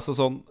helt skjønner, altså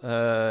sånn,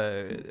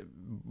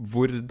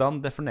 hvordan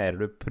definerer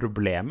du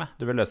problemet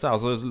du vil løse?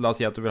 Altså, la oss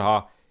si at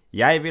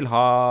jeg vil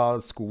ha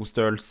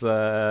skostørrelse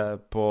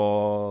på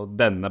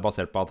denne,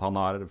 basert på at han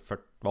har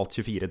valgt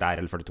 24 der,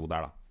 eller 42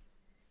 der da.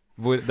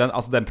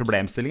 Den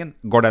problemstillingen,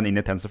 går den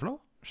inn i TensorFlow?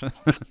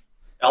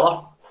 Ja da,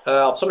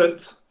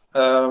 absolutt.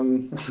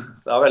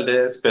 Det er veldig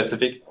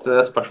spesifikt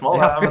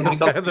spørsmål, men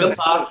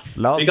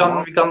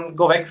vi kan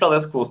gå vekk fra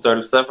det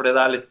skostørrelse, fordi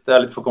det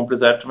er litt for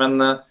komplisert, men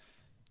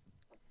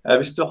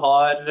hvis du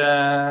har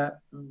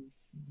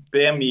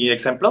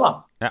BMI-eksemplet da,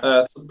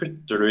 så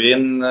putter du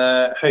inn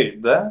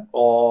høyde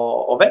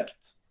og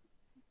vekt,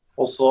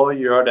 og så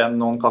gjør den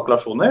noen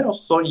kalkulasjoner, og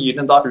så gir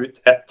den da ut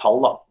et tall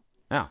da.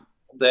 Ja.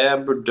 Det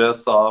burde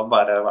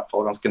være i hvert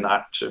fall ganske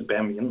nært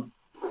BMI-en.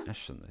 Jeg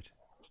skjønner.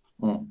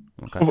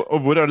 Okay. Og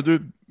hvor er det du,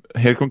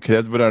 helt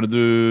konkret, hvor er det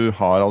du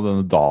har all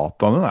denne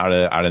dataen? Er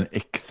det en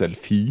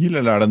Excel-fil,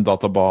 eller er det en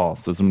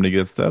database som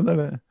ligger et sted,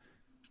 eller?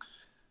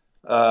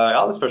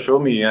 Ja, det spørs jo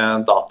hvor mye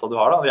data du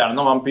har da. Gjerne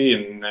når man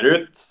begynner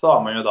ut, så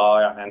har man jo da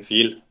gjerne en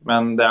fil.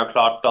 Men det er jo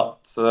klart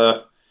at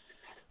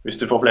hvis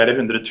du får flere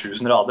 100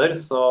 000 rader,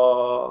 så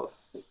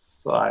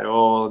er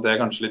jo det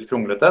kanskje litt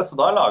kronglete. Så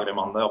da lagrer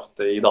man det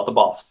ofte i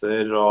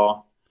databaser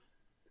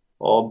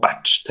og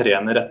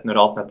batch-trener et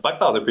neuralt nettverk.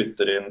 Da. Du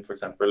putter inn, for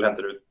eksempel,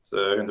 henter ut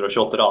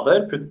 128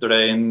 rader, putter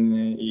det inn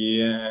i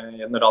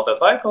et neuralt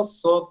nettverk, og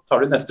så tar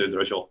du neste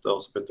 128,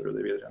 og så putter du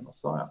det videre igjen. Og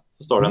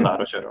så står den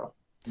der og kjører da.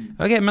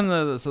 Ok, men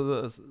så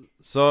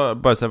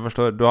bare så jeg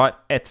forstår, du har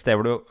et sted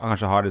hvor du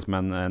kanskje har liksom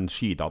en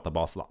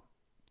skydatabase da.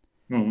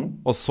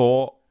 Og så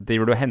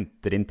driver du og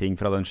henter inn ting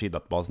fra den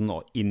skydatabasen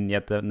og inn i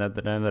et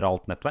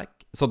neuralt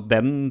nettverk. Så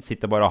den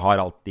sitter bare og har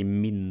alt i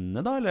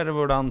minnet da, eller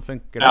hvordan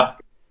funker det? Ja,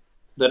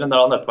 det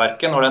neurale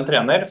nettverket, når den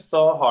trener,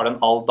 så har den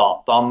all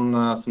dataen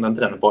som den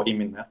trener på i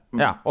minnet.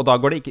 Ja, og da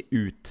går det ikke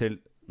ut til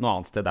noe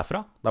annet sted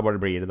derfra? Da bare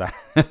blir det der.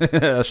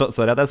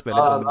 Sorry at jeg spør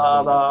litt sånn.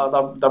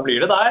 Da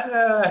blir det der,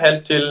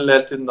 helt til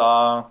den da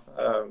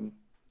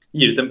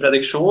gir ut en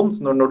prediksjon.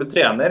 Så når du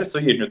trener, så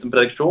gir den ut en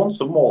prediksjon,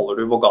 så måler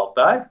du hvor galt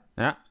det er.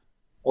 Ja.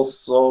 Og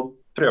så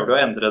prøver du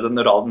å endre det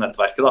neurale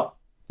nettverket da.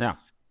 Ja.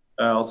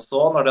 Og så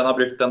når den har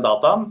brukt den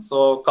dataen, så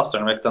kaster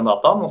den vekk den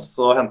dataen, og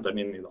så henter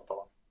den inn ny data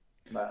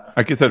da.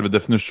 Er ikke selve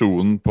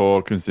definisjonen på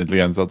kunstig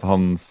intelligens at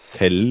han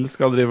selv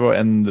skal drive og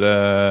endre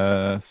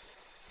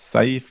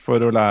seg for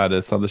å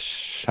lære seg det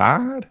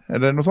selv,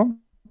 eller noe sånt?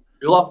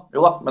 Jo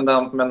da, men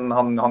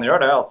han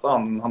gjør det, altså.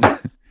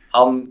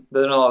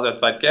 Det neurale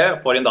nettverket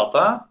får inn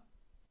data,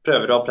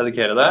 prøver å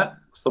predikere det,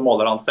 så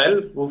måler han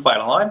selv hvor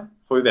feil han har,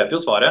 for vi vet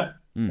jo svaret,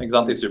 ikke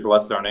sant, i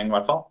supervised learning i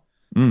hvert fall.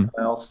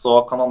 Og så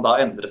kan han da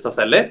endre seg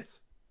selv litt,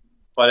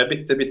 bare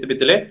bitte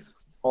litt,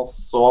 og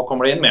så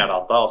kommer det inn mer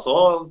data, og så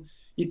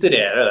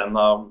itererer den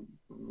da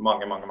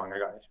mange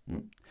ganger.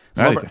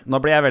 Så nå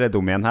blir jeg veldig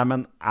dum igjen her,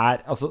 men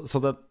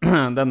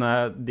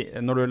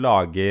når du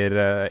lager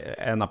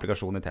en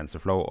applikasjon i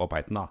TensorFlow og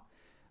Python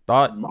da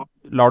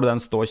lar du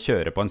den stå og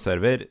kjøre på en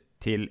server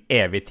til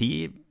evig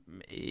tid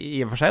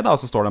i og for seg da,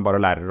 og så står den bare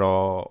og lærer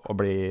og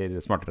blir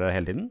smartere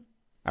hele tiden?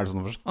 Er det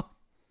sånn å forstå?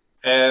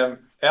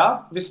 Ja,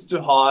 hvis du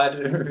har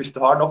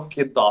nok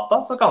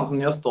data, så kan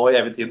den jo stå i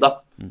evig tid da.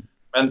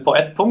 Men på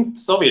et punkt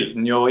så vil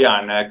den jo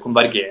gjerne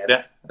konvergere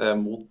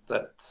mot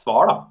et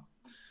svar, da.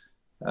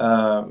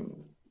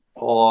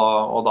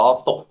 Og da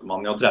stopper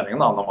man jo treningen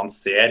da, når man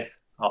ser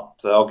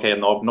at ok,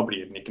 nå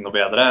blir den ikke noe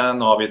bedre,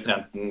 nå har vi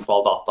trent den på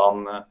all dataen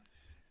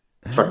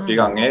 40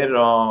 ganger,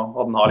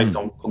 og den har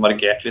liksom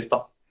konvergert litt da.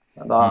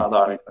 Da er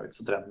det ikke noe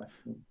vits å trene med.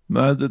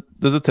 Men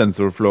dette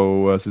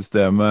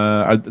TensorFlow-systemet,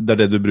 det er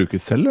det du bruker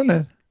selv,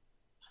 eller?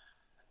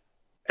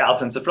 Ja,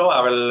 TensorFlow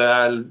er vel...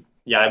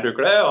 Jeg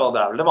bruker det, og det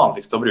er vel det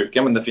vanligste å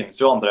bruke, men det finnes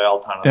jo andre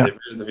alternativer.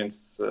 Ja. Det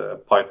finnes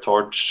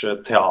PyTorch,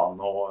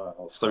 Theano,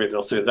 og så videre,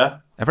 og så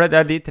videre. Ja, for det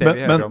er de tre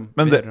vi hører om.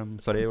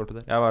 Sorry,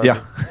 Peter. Ja,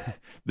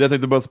 det jeg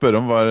tenkte bare å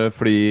spørre om var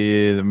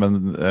fordi,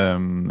 det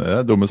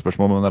er dumme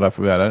spørsmål, men det er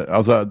derfor vi er her.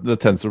 Altså,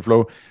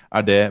 TensorFlow,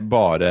 er det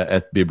bare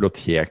et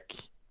bibliotek?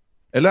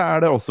 Eller er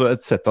det også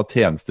et sett av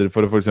tjenester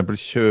for å for eksempel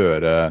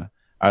kjøre...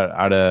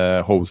 Er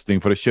det hosting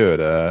for å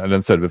kjøre, eller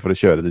en server for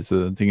å kjøre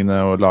disse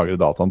tingene og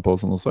lagre dataen på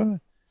sånn også, eller?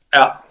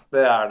 Ja,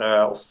 det er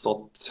det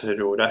også,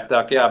 tror jeg. Det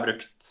har ikke jeg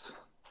brukt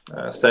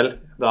selv.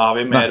 Da har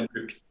vi mer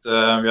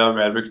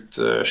brukt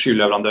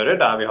skyleverandører,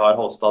 der vi har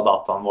hostet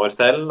dataen vår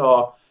selv,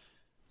 og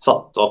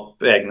satt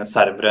opp egne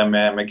servere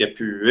med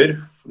GPU-er.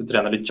 Du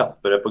trener litt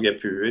kjappere på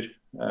GPU-er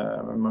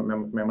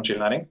med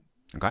maskinlæring.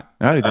 Okay.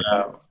 Ja,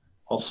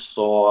 og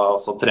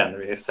så trener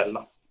vi selv,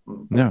 da.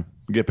 Ja,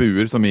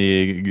 GPU-er som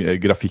i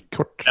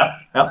grafikkort.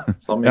 Ja,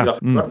 som i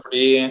grafikkort,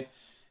 fordi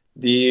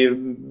de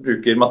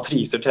bruker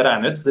matriser til å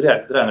regne ut, så de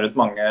regner ut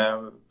mange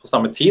på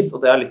samme tid, og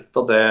det er litt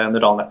av det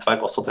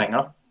neuralnettverk også trenger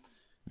da.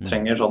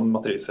 Trenger sånn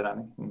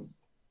matriseregning.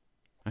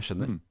 Jeg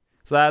skjønner.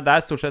 Så det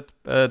er stort sett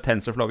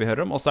TensorFlow vi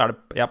hører om, og så er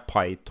det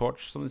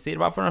PyTorch, som du sier.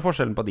 Hva er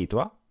forskjellen på de to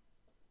da?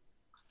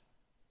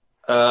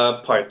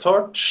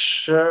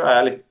 PyTorch er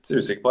jeg litt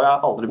usikker på, jeg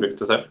har aldri brukt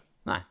det selv.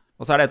 Nei.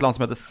 Og så er det et eller annet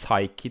som heter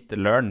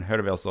scikit-learn,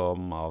 hører vi også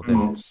om av og til.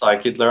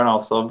 Scikit-learn er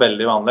også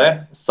veldig vanlig.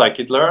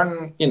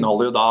 Scikit-learn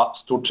inneholder jo da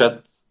stort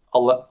sett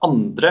alle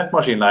andre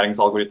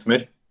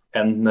maskinlæringsalgoritmer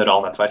enn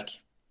neuralnettverk.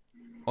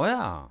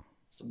 Ja.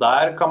 Så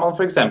der kan man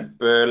for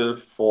eksempel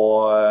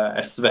få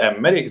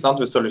SVM-er, ikke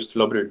sant? Hvis du har lyst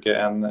til å bruke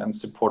en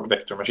support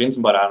vector-maskin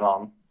som bare er en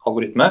annen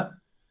algoritme.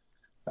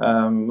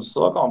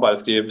 Så kan man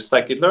bare skrive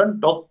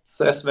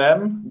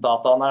scikit-learn.svm,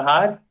 dataen er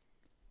her,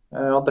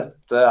 og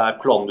dette er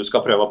kolonnen du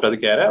skal prøve å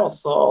predikere, og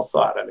så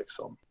er det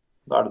liksom,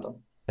 da er det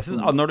den. Jeg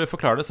synes, når du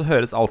forklarer det, så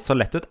høres alt så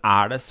lett ut.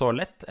 Er det så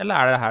lett, eller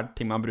er det her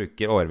ting man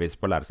bruker årevis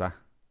på å lære seg?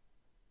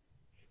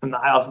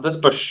 Nei, altså det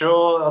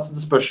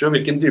spørs jo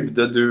hvilken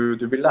dybde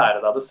du vil lære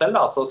deg det selv.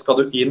 Altså skal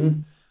du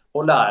inn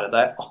og lære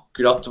deg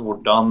akkurat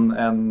hvordan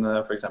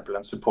for eksempel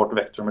en support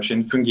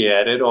vektormaskin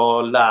fungerer,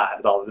 og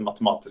lære deg de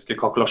matematiske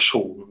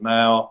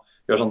kalkulasjonene og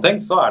gjøre sånne ting,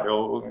 så er det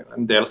jo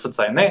en del å sette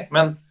seg inn i.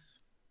 Men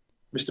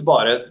hvis du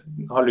bare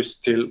har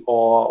lyst til å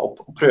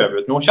prøve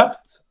ut noe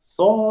kjapt,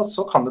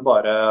 så kan du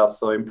bare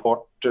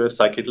import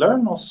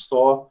scikit-learn, og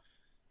så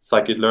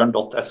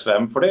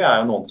scikit-learn.svm, for det er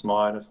jo noen som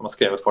har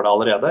skrevet for det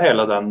allerede,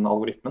 hele den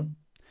algoritmen.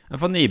 Men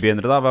for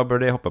nybegynnere da, hva bør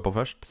de hoppe på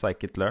først?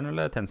 Scikit-learn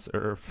eller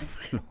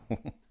TensorFlow?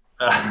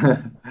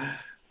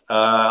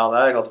 Ja, det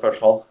er et godt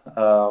spørsmål.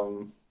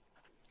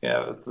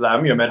 Det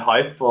er mye mer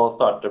hype å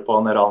starte på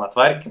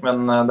neuralnettverk,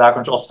 men det er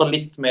kanskje også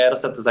litt mer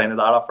å sette seg inn i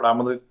der, da, for der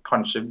må du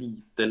kanskje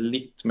vite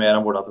litt mer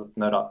om hvordan et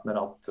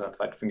neuralt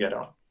nettverk fungerer.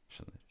 Da.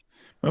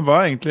 Men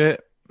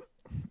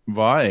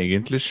hva er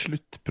egentlig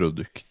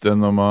sluttproduktet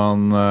når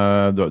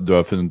du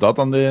har funnet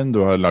dataen din,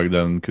 du har laget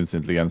en kunstig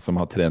intelligens som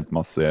har trent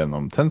masse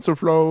gjennom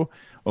TensorFlow,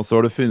 og så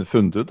har du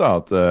funnet ut da,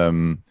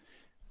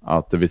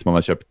 at hvis man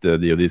har kjøpt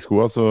de og de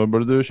skoene, så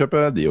burde du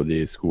kjøpe de og de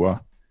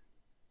skoene.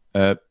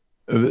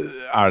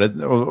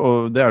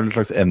 Og det er jo et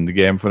slags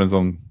endgame for en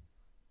sånn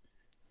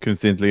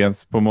kunstig intelligens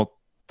på en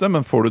måte,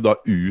 men får du da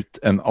ut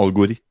en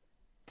algoritme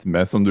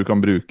som du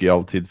kan bruke i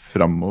all tid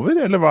fremover,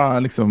 eller hva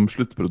er liksom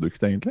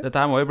sluttproduktet egentlig? Dette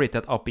her må jo bli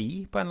til et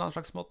API på en eller annen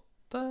slags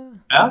måte.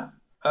 Ja,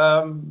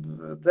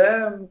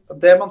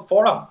 det man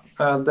får da,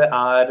 det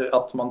er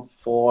at man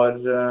får,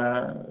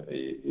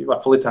 i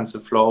hvert fall i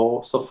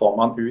TensorFlow, så får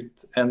man ut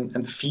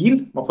en fil,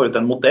 man får ut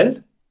en modell,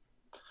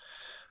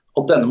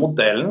 og denne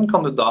modellen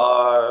kan du da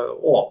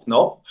åpne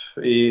opp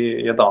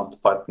i et annet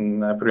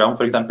Python-program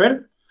for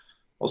eksempel,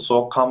 og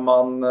så kan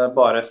man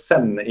bare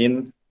sende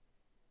inn.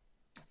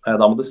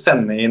 Da må du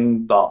sende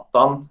inn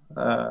dataen,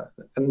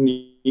 en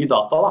ny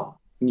data da,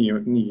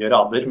 nye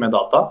rader med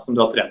data som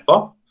du har trent på,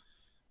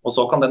 og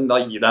så kan den da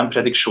gi deg en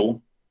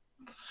prediksjon.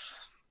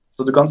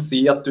 Så du kan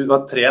si at du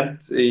har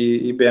trent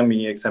i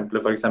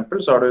BMI-eksempler for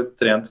eksempel, så har du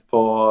trent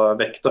på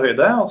vekt og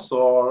høyde, og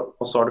så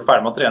er du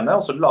ferdig med å trene,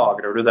 og så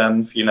lagrer du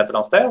den filen et eller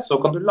annet sted, og så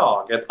kan du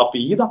lage et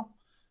API da,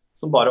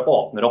 som bare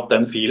åpner opp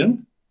den filen.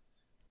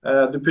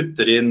 Du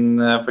putter inn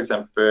for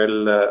eksempel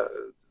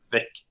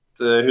vekt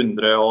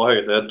 100 og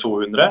høyde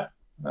 200,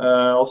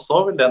 og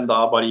så vil den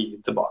da bare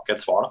gi tilbake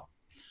et svar da.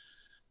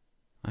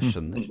 Jeg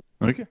skjønner.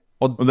 Okay.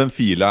 Og den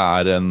fila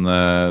er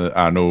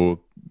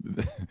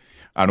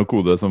noe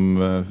kode som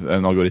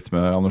en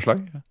algoritme av noe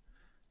slag?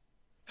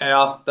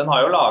 Ja, den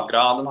har jo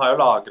lagret,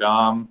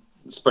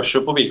 spørs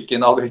jo på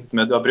hvilken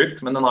algoritme du har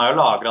brukt, men den har jo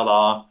lagret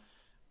da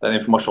den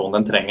informasjonen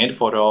den trenger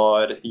for å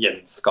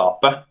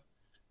gjenskape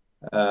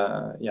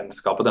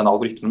den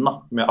algoritmen da,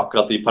 med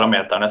akkurat de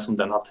parameterne som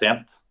den har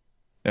trent.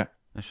 Ja,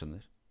 jeg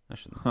skjønner.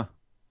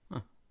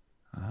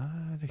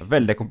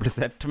 Veldig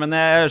komplisert, men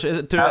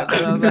jeg tror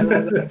det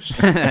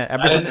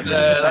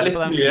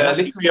er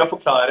litt mye å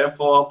forklare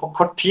på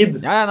kort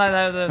tid. Ja, nei,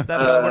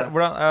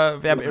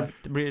 jeg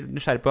blir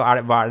nysgjerrig på,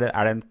 er det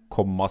en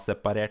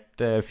kommaseparert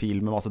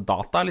fil med masse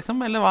data, liksom?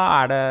 Eller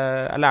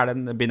eller er det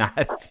en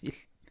binær fil?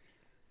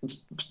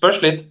 Spørs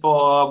litt på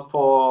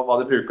hva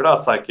de bruker da.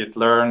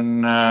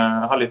 Scikit-learn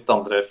har litt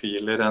andre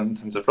filer enn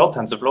TensorFlow.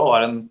 TensorFlow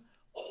har en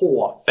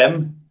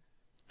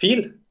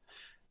H5-fil.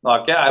 Nå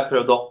har ikke jeg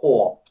prøvd å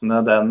åpne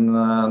den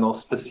noe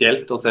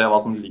spesielt og se hva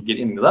som ligger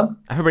inni den.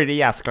 Blir de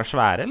jæskla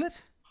svære, eller?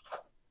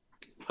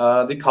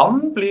 De kan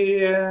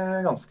bli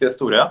ganske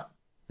store,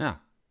 ja.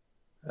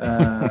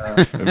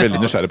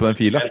 Veldig nysgjerrig på den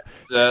fila.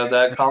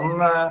 Det kan...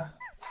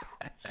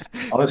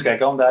 Jeg husker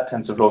ikke om det er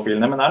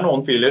TensorFlow-filene, men det er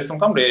noen filer som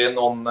kan bli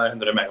noen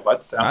 100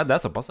 megabytes. Ja. Nei, det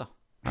er såpass, ja.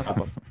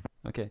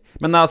 Okay.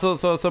 Men altså,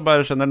 så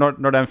bare skjønner,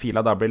 når den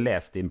fila da blir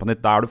lest inn på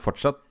nytt, da er det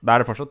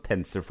fortsatt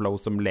TensorFlow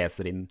som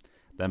leser inn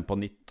den på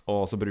nytt,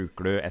 og så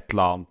bruker du et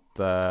eller annet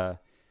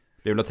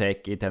bibliotek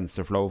i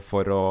TensorFlow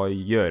for å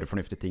gjøre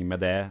fornuftige ting med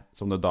det,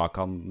 som du da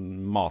kan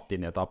mate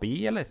inn i et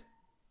API, eller?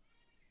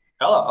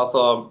 Ja da,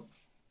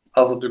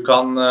 altså du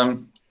kan,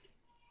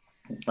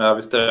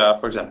 hvis dere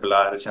for eksempel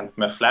er kjent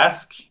med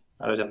Flask,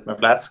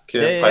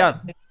 Ja.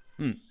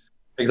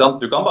 Ikke sant?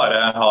 Du kan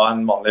bare ha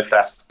en vanlig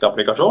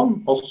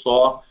Flask-applikasjon, og så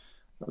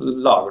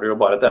lager du jo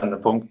bare et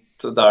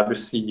endepunkt der du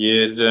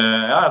sier,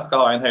 ja, jeg skal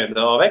ha en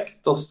høyde og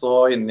vekt, og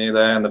så inne i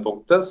det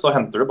endepunktet så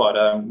henter du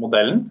bare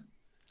modellen.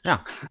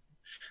 Ja,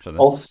 skjønner.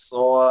 Og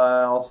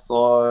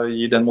så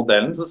i den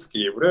modellen så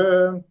skriver du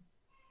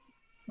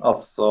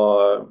altså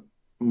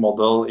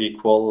model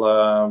equal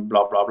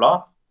bla bla bla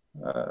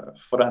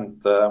for å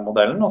hente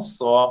modellen, og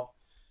så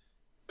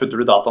putter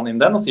du dataen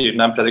inn den, og sier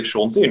den en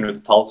prediksjon, så gir den ut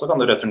et tall, så kan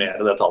du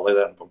returnere det tallet i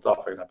det endepunktet,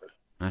 for eksempel.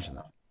 Jeg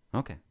skjønner.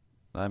 Ok,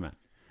 det er med.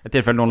 I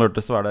tilfelle noen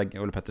lurte, så var det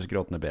Ole Petters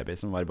gråtende baby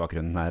som var i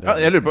bakgrunnen her. Ja,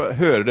 jeg lurer på,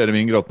 hører dere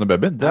min gråtende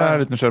baby? Det er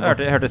litt nysgjerrig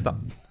på. Jeg hørte i sted.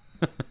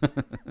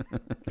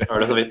 Jeg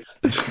hører det så vidt.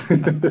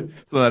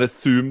 Sånn der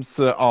Zooms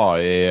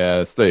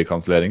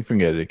AI-støykansellering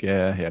fungerer ikke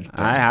helt.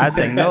 Nei, her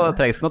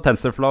trengs noe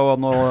TensorFlow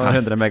og noe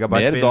 100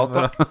 megabyte fil.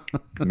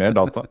 Mer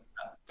data.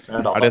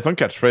 Er det sånn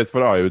catchphrase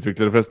for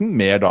AI-utviklere forresten?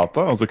 Mer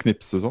data, altså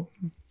knipse sånn?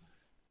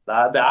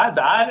 Jeg vet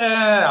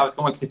ikke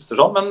om man knipser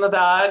sånn, men det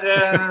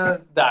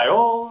er jo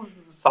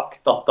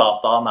sagt at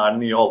dataen er den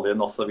nye oljen,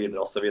 og så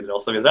videre, og så videre,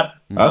 og så videre.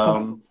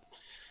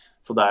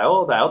 Så det er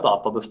jo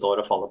data det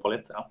står og faller på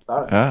litt. Ja, det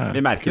er det. Ja.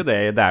 Vi merker jo det.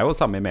 Det er jo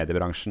samme i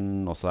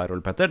mediebransjen også her,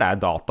 Ole Petter. Det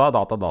er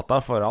data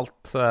for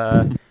alt.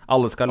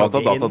 Alle skal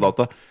logge inn.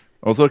 Data.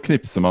 Og så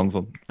knipser man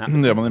sånn. Ja.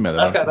 Det gjør man i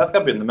media. Det skal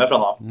jeg begynne med fra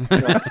nå.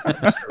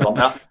 Sånn,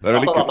 ja. Det er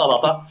veldig kult.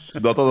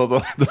 Data.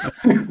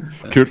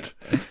 Kult.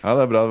 Ja,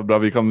 det er bra.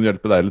 Vi kan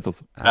hjelpe deg litt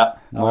også. Ja.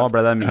 Nå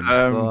ble det min,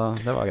 så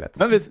det var greit.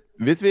 Men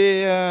hvis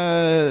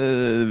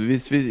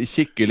vi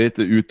kikker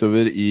litt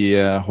utover i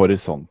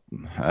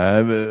horisonten,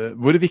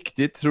 hvor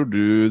viktig tror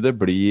du det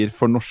blir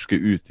for norske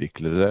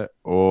utviklere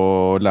å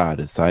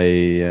lære seg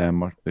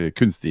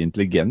kunstig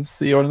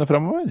intelligens i årene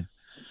fremover?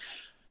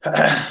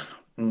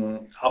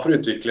 Ja, for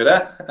utviklere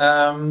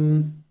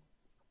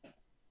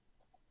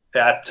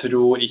jeg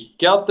tror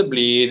ikke at det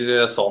blir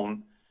sånn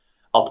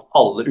at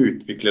alle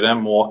utviklere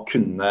må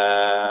kunne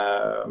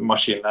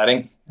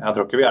maskinlæring. Jeg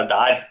tror ikke vi er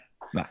der.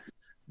 Nei.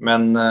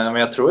 Men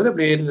jeg tror det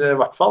blir i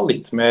hvert fall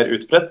litt mer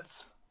utbredt.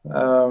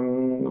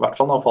 I hvert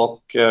fall når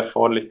folk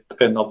får litt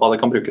øynene opp hva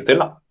det kan brukes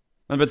til. Da.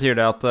 Men betyr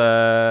det at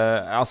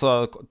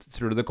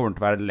tror du det kommer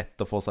til å være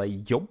lett å få seg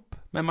jobb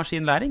med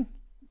maskinlæring?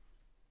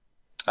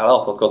 Ja, det er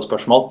også et godt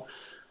spørsmål.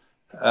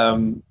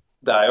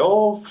 Det er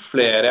jo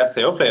jeg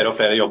ser jo flere og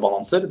flere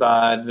jobbannonser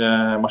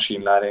der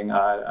maskinlæring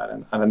er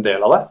en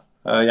del av det.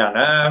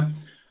 Gjerne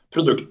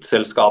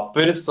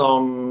produktselskaper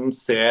som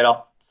ser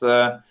at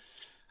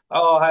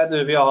hei du,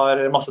 vi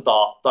har masse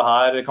data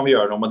her, kan vi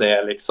gjøre noe med det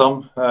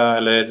liksom?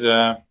 Eller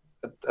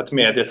et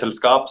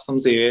medieselskap som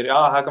sier,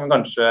 ja, her kan vi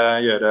kanskje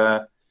gjøre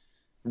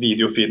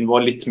videofeeden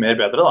vår litt mer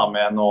bedre da,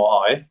 med noe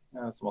AI,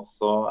 som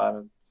også er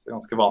et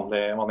ganske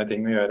vanlig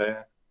ting å gjøre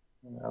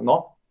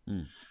nå.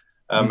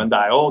 Men det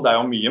er jo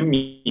mye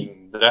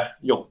mindre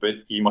jobber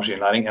i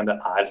maskinlæring enn det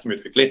er som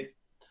utvikler.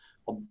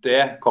 Og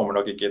det kommer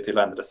nok ikke til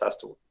å endre seg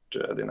stort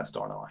de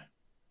neste årene.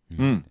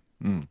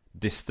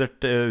 Dystert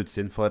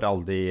utsyn for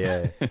alle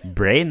de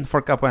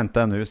brain-folka på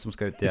NTNU som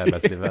skal ut i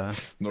arbeidslivet.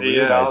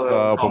 Det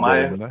kan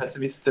meg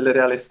pessimist eller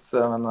realist,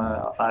 men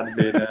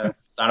det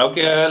er nok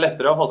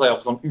lettere å få seg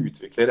jobb som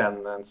utvikler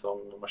enn som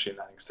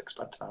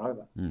maskinlæringsekspert.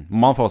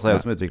 Man får seg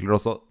jobb som utvikler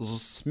og så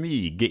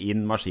smyge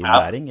inn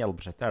maskinlæring i alle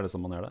prosjekter, er det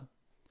sånn man gjør det?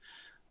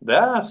 Det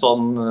er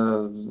sånn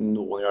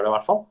noen gjør det i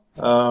hvert fall.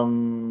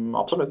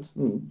 Absolutt.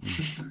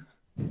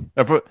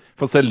 Ja,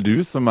 for selv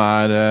du som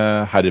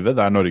herved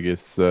er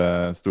Norges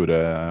store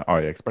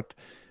AI-ekspert,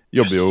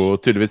 jobber jo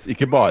tydeligvis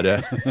ikke bare,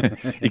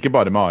 ikke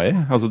bare med AI,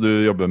 altså du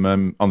jobber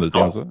med andre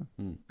ting også.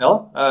 Ja,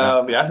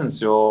 jeg synes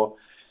jo,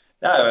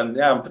 jeg er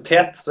en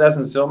potet, så jeg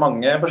synes jo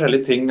mange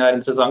forskjellige ting er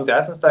interessant.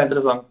 Jeg synes det er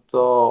interessant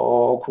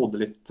å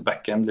kode litt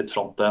backend, litt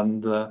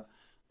frontend.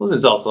 Så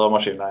synes jeg også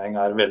maskinlæring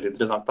er veldig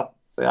interessant da.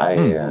 Så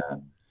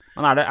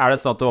Men er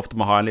det sånn at du ofte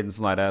må ha en liten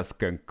sånn der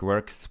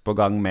skunkworks på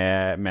gang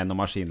med noe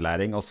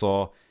maskinlæring, og så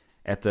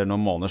etter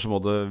noen måneder så må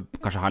du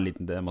kanskje ha en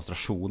liten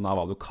demonstrasjon av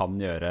hva du kan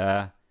gjøre,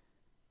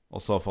 og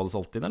så få det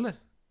solgt inn, eller?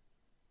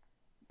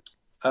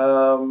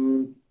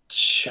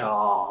 Tja,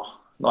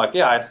 nå er ikke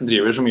jeg som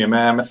driver så mye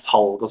med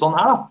salg og sånn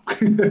her da.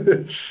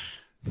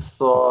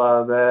 Så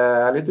det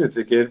er litt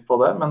usikker på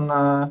det, men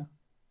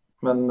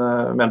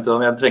mente du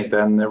om jeg trengte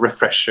en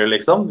refresher,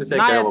 liksom? Hvis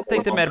Nei, jeg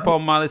tenkte mer på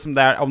om, liksom,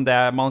 om det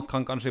man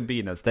kan kanskje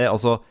begynne et sted, og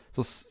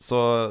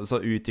så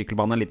utvikler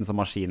man en liten sånn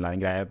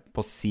maskinlæring-greie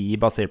på si,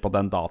 basert på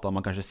den dataen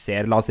man kanskje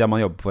ser. La oss si at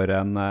man jobber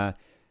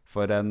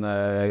for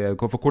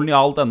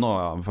kolonialt.no,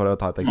 for å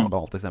ta et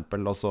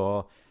eksempel, og så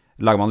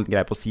lager man litt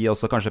greie på si, og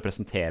så kanskje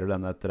presenterer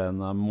den etter en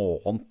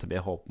måned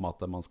ved håp om at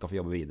man skal få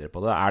jobbe videre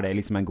på det. Er det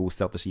liksom en god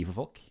strategi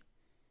for folk?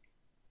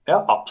 Ja,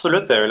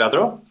 absolutt, det vil jeg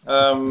tro.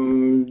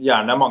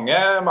 Gjerne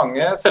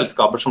mange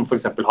selskaper som for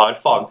eksempel har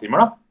fagtimer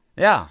da.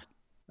 Ja.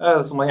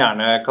 Så man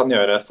gjerne kan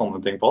gjøre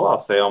sånne ting på da,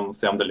 se om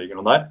det ligger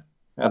noe der.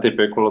 Jeg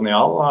tipper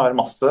Kolonial har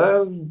masse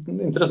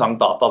interessant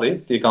data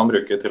de kan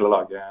bruke til å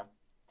lage,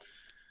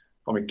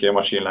 om ikke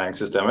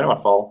maskinlæringssystemer, i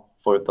hvert fall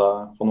få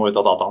noe ut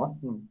av dataene.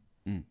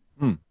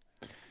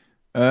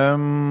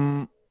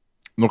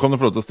 Nå kan du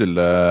få lov til å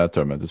stille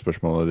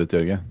Terminator-spørsmålet ditt,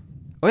 Jørgen.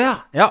 Ja.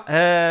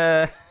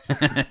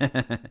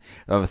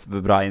 Det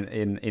var bra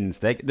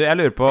innsteg. Jeg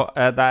lurer på,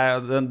 det er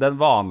den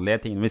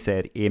vanlige tingen vi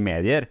ser i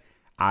medier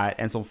er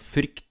en sånn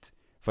frykt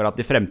for at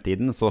i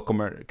fremtiden så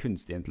kommer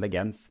kunstig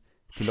intelligens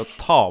til å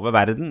ta over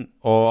verden,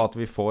 og at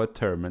vi får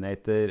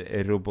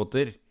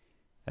Terminator-roboter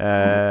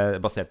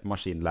basert på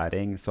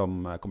maskinlæring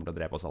som kommer til å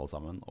drepe oss alle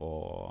sammen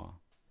og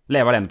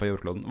leve alene på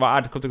jordkloden.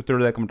 Tror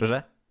du det kommer til å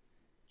skje?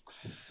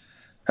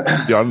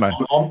 Ja eller nei?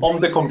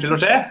 Om det kommer til å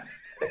skje?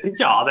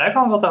 Ja, det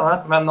kan godt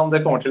hende, men om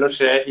det kommer til å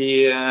skje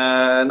i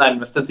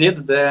nærmeste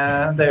tid,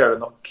 det gjør det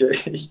nok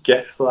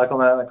ikke. Så jeg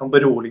kan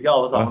berolige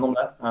alle sammen om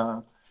det.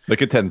 Det er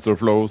ikke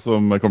TensorFlow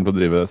som kommer til å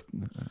drive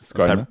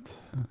Skynet?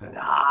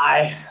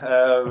 Nei,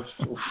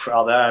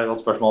 det er et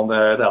godt spørsmål om det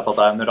i det hele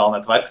tatt er en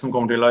neuralnettverk som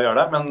kommer til å gjøre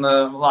det, men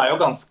man er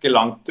jo ganske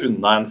langt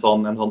unna en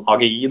sånn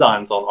AGI,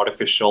 en sånn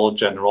Artificial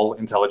General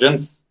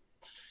Intelligence.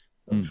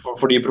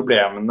 For de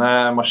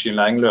problemene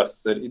maskinlæring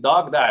løser i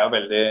dag, det er jo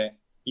veldig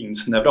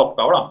innsnevre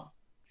oppgaver da.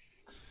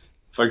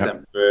 For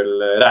eksempel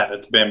regne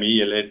ut BMI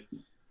eller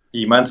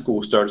gi meg en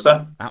skostørrelse.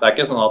 Det er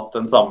ikke sånn at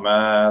den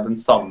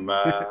samme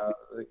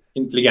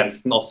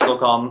intelligensen også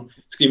kan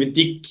skrive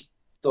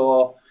dikt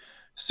og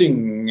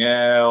synge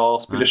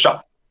og spille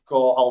sjakk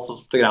og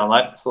alt det greiene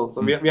der. Så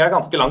vi er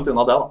ganske langt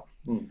unna det da.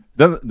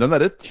 Den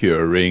der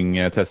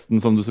Turing-testen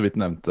som du så vidt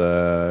nevnte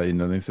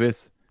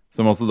innledningsvis,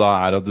 som også da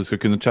er at du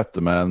skal kunne chatte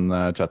med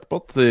en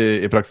chatbot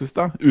i praksis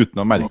da, uten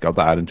å merke at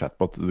det er en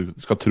chatbot. Du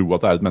skal tro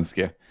at det er et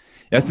menneske.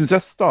 Jeg synes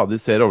jeg stadig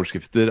ser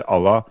overskrifter à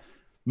la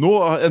nå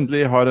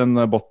endelig har en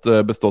bot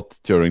bestått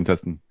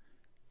Turing-testen.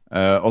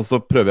 Og så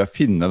prøver jeg å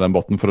finne den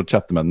botten for å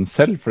chatte med den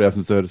selv, fordi jeg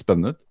synes det høres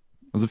spennende ut.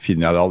 Og så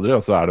finner jeg det aldri,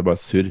 og så er det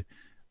bare surr.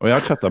 Og jeg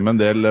har chattet med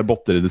en del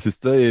botter i det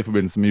siste i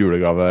forbindelse med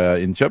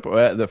julegaveinnkjøp,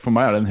 og for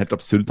meg er det en helt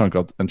absurd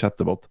tanke at en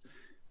chattebot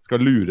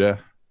skal lure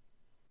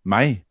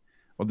meg.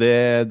 Og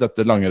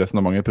dette lange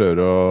resonemanget prøver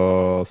å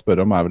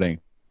spørre om er vel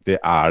egentlig,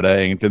 er det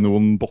egentlig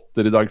noen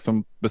botter i dag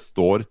som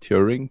består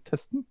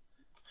Turing-testen?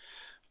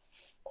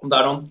 Om det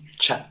er noen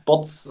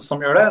chatbots som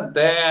gjør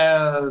det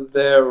er et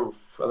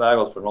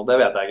godt spørsmål, det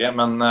vet jeg ikke,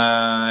 men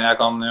jeg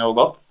kan jo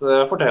godt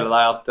fortelle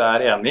deg at jeg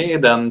er enig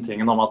i den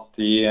tingen om at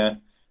de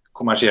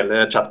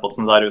kommersielle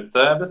chatbotsene der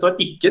ute består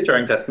ikke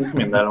Turing-testen for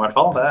min del i hvert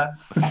fall.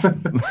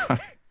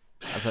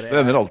 Nei, det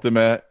ender alltid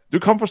med, du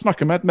kan få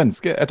snakke med et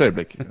menneske et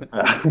øyeblikk.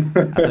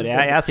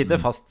 Jeg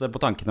sitter fast på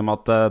tanken om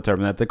at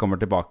Terminator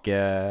kommer tilbake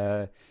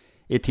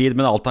i tid,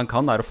 men alt han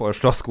kan er å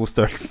foreslå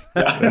skostørrelse.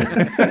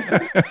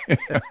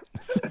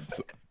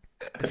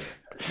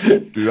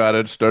 Du er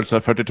en størrelse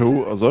 42,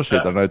 og så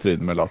skyter han deg i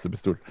trynet med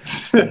laserpistol.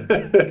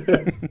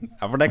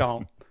 Ja, for det kan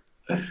han.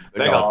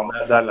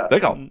 Det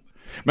kan han.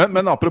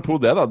 Men apropos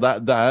det da,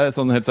 det er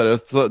sånn helt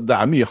seriøst, så det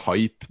er mye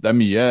hype, det er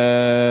mye...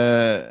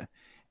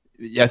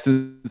 Jeg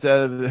synes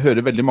jeg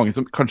hører veldig mange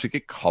som kanskje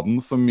ikke kan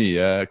så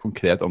mye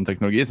konkret om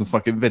teknologi, som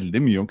snakker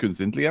veldig mye om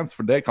kunstig intelligens,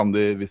 for det kan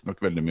de visst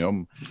nok veldig mye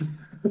om.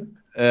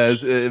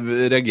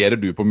 Reagerer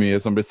du på mye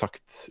som blir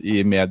sagt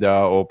i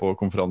media og på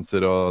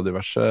konferanser og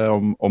diverse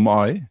om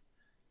AI?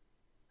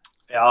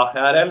 Ja,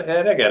 jeg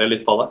reagerer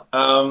litt på det.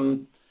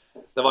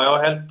 Det var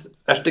jo helt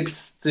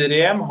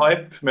ekstrem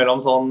hype mellom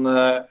sånn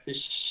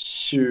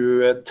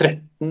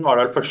 2013 var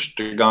det vel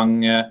første gang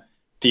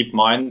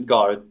DeepMind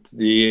ga ut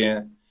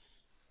de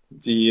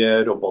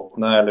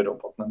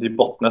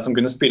bottene som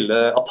kunne spille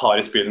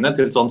Atari-spillene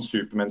til et sånn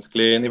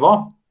supermenneskelig nivå.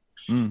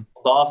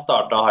 Da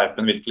startet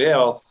hypen virkelig,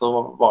 og så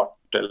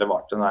eller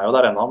vart, den jo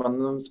der ennå, men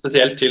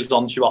spesielt til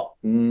sånn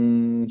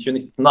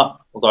 2018-2019 da,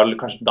 og da har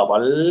det kanskje dabba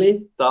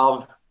litt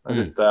av de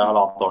siste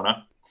halvannet årene.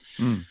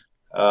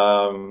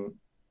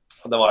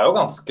 Det var jo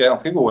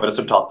ganske gode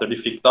resultater de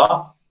fikk da,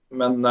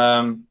 men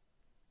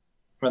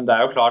det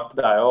jo klart,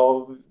 det jo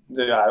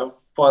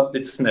på et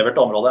litt snevert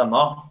område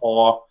ennå,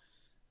 og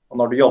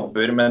når du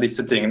jobber med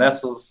disse tingene,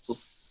 så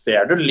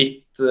ser du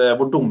litt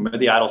hvor dumme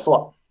de også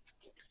da.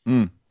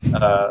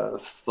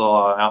 Så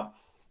ja,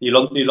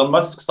 Elon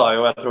Musk sa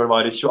jo, jeg tror det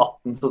var i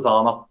 2018, så sa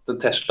han at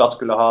Tesla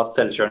skulle ha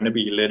selvkjørende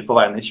biler på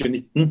veien i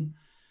 2019.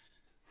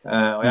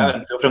 Og jeg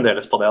venter jo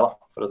fremdeles på det da,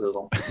 for å si det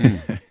sånn.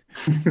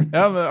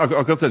 Ja, men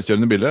akkurat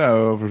selvkjørende biler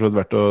jo for så vidt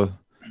verdt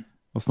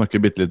å snakke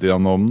bitte litt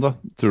om da.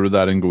 Tror du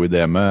det en god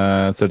idé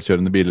med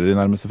selvkjørende biler i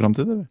nærmeste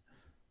fremtid, eller?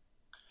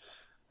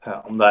 Ja,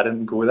 om det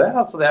en god idé?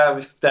 Altså det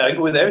en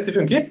god idé hvis det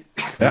funker.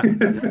 Ja.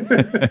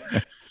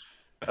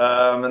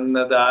 Men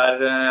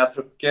jeg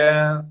tror ikke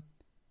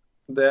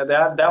det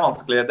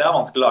vanskelig å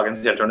lage en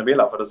selvkjørende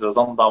bil da, for å si det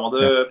sånn. Da må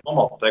du på en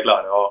måte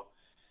klare å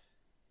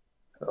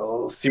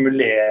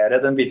simulere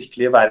den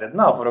virkelige verden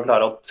da, for å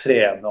klare å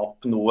trene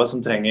opp noe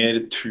som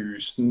trenger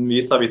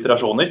tusenvis av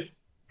iterasjoner.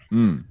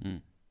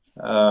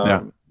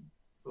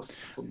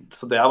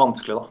 Så det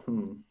vanskelig da.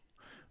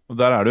 Og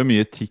der det jo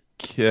mye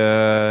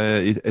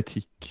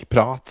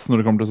etikkprat når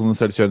det kommer til sånne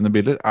selvkjørende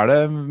biler.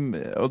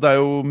 Og det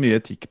jo mye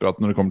etikkprat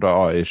når det kommer til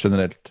AI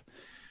generelt.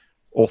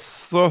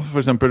 Også, for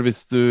eksempel,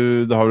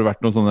 det har vel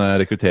vært noen sånne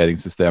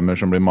rekrutteringssystemer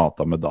som blir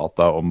matet med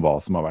data om hva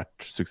som har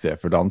vært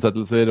suksessfulle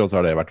ansettelser, og så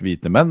har det vært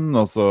hvite menn,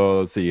 og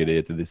så sier de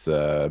til disse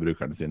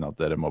brukerne sine at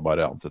dere må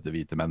bare ansette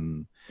hvite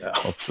menn,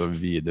 og så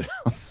videre,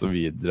 og så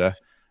videre.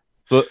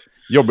 Så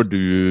må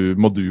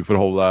du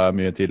forholde deg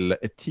mye til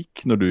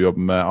etikk når du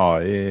jobber med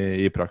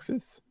AI i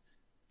praksis?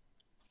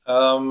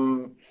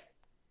 Man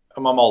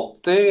må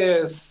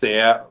alltid se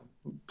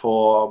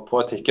på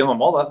etikken man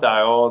må. Det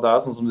jo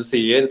sånn som du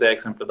sier, det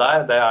eksempelet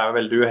der, det jo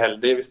veldig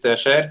uheldig hvis det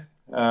skjer.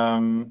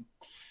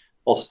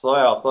 Også,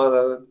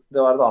 det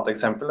var et annet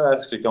eksempel, jeg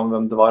husker ikke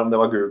om det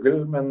var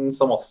Google, men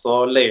som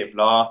også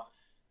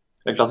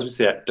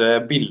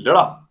klassifiserte bilder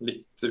da,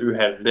 litt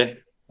uheldig.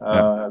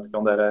 Jeg vet ikke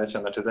om dere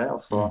kjenner til det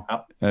også,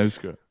 Jeg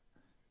husker det.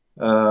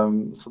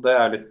 Så det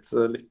litt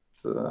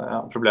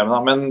problemet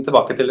da. Men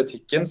tilbake til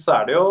etikken,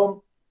 så det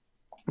jo,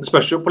 det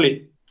spørs jo på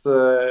litt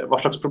hva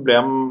slags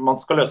problem man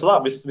skal løse da.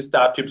 Hvis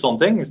det typ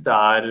sånne ting, hvis det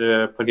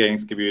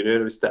parkeringsgebyrer,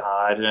 hvis det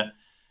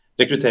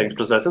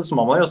rekrutteringsprosesser, så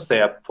må man jo se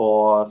på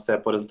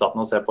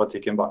resultatene og se på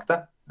etikken bak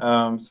det,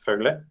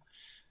 selvfølgelig.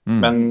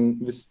 Men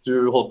hvis du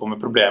holder på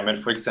med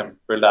problemer, for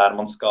eksempel der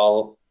man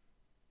skal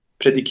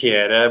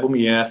predikere hvor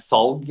mye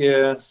salg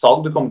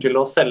du kommer til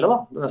å selge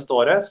da, det neste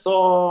året, så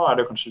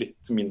det jo kanskje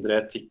litt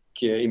mindre etikk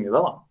inni det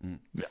da.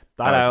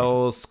 Der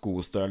jo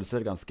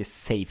skostørrelser ganske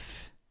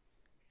safe.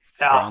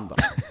 Ja,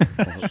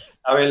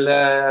 jeg vil i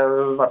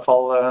hvert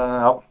fall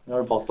jeg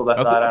vil påstå det.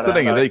 Så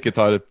lenge det ikke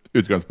tar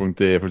utgangspunkt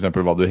i for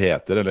eksempel hva du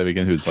heter, eller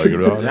hvilken hudfarge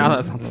du har. Ja,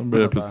 det sant. Så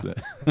blir det plutselig.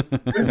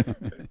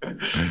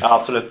 Ja,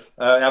 absolutt.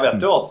 Jeg vet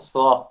jo også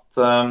at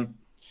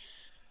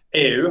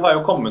EU har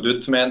jo kommet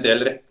ut med en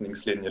del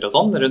retningslinjer og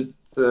sånn,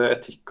 rundt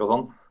etikk og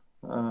sånn.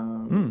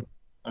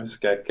 Jeg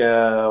husker ikke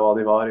hva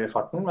de var i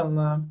farten, men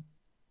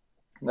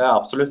det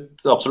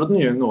absolutt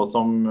noe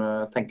som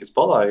tenkes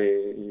på da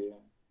i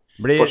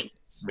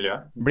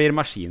forskningsmiljøet. Blir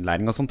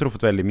maskinlæring og sånn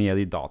truffet veldig mye av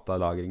de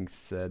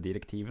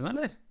datalagringsdirektivene,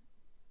 eller?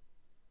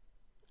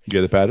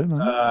 GDPR?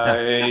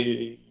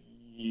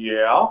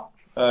 Ja.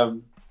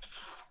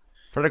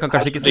 For dere kan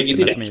kanskje ikke sitte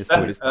med så mye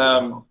historisk.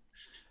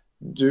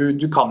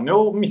 Du kan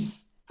jo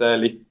miste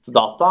litt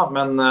data,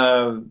 men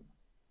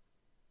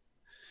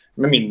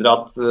med mindre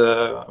at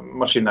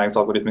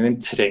maskinlæringsalgoritmen din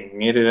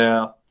trenger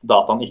at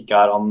dataen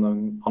ikke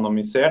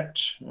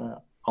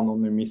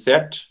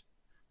anonymisert,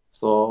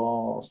 så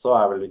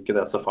vel ikke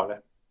det så farlig.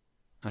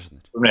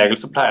 Som regel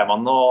så pleier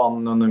man å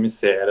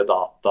anonymisere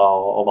data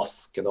og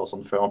vaske det og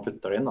sånn før man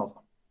putter det inn. Altså.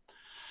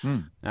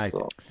 Jeg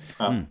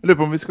lurer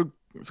på om vi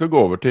skal gå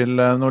over til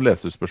noen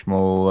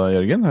leserspørsmål,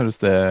 Jørgen. Høres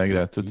det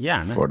greit ut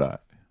for deg?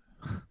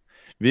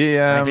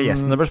 Egentlig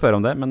gjesten bør spørre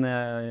om det, men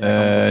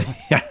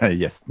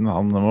gjesten,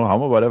 han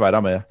må bare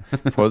være med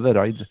for the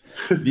ride.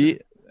 Vi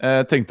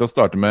tenkte å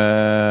starte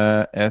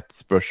med et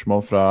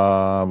spørsmål fra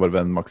vår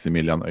venn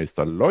Maximilian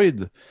Øystad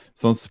Lloyd,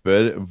 som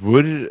spør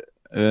hvor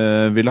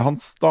ville han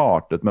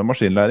startet med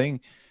maskinlæring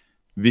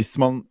hvis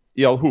man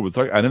i all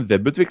hovedsak en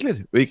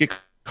webutvikler og ikke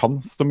kan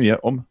så mye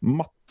om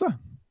matte?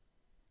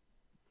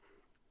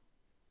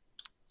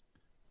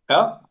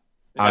 Ja.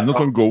 Det noen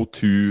sånn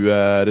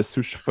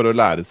go-to-ressurs for å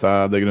lære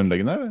seg det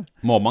grunnleggende? Eller?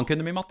 Må man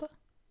kunne mye matte?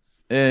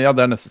 Ja,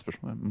 det neste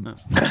spørsmål.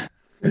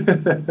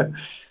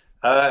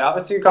 Ja,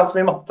 hvis vi ikke kan så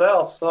mye matte,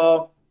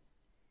 altså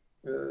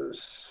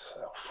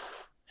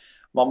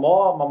man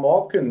må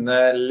kunne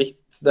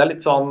litt, det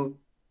litt sånn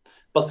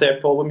basert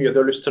på hvor mye du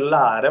har lyst til å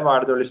lære, hva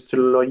det du har lyst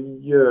til å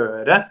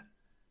gjøre.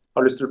 Har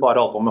du lyst til å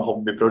bare holde på med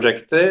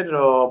hobbyprosjekter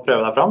og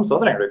prøve deg fram, så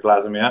trenger du ikke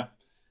lære så mye.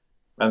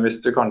 Men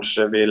hvis du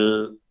kanskje vil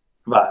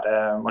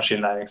være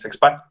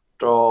maskinlæringsekspert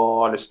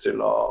og har lyst til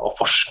å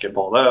forske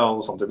på det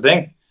og sånne type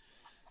ting,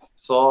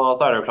 så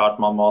det jo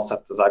klart man må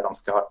sette seg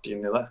ganske hardt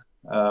inn i det.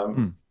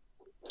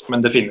 Men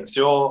det finnes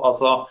jo,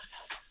 altså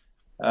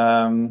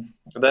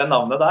det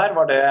navnet der,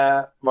 var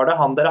det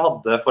han dere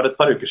hadde for et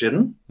par uker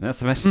siden? Ja,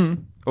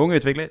 ung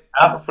utvikler.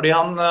 Ja, fordi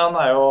han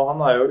er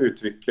jo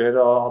utvikler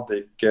og hadde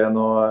ikke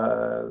noe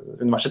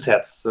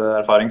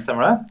universitetserfaring,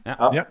 stemmer det? Ja,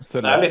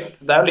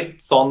 det jo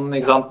litt sånn,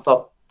 ikke sant,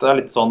 at det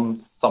litt sånn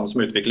samme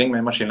som utvikling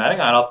med maskinlæring,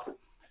 at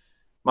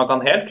man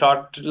kan helt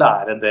klart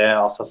lære det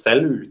av seg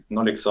selv uten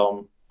å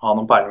liksom ha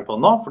noen peiling på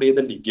det nå, fordi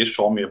det ligger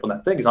så mye på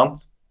nettet, ikke sant?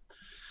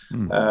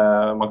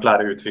 Man kan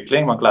lære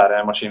utvikling, man kan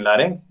lære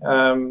maskinlæring,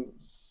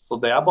 så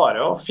det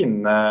bare å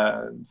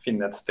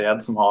finne et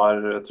sted som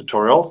har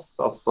tutorials,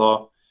 altså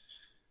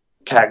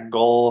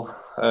Kaggle,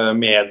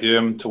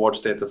 Medium, Towards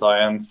Data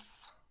Science,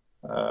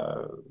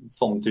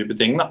 sånne type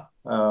ting da.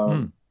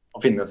 Å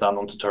finne seg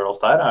noen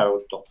tutorials der jo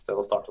et godt sted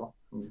å starte da.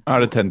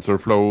 Det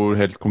TensorFlow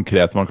helt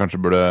konkret man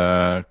kanskje burde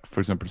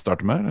for eksempel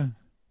starte med,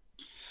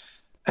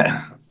 eller?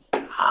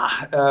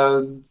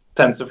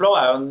 TensorFlow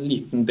jo en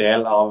liten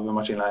del av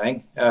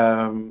maskinlæring.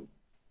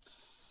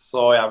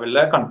 Så jeg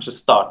ville kanskje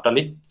starta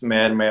litt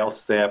mer med å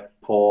se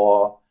på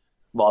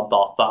hva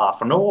data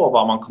for noe, og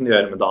hva man kan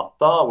gjøre med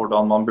data,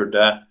 hvordan man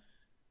burde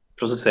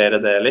prosessere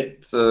det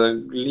litt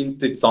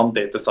sånn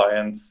data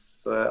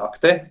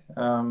science-aktig.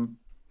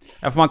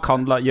 Ja, for man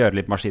kan gjøre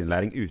litt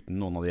maskinlæring uten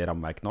noen av de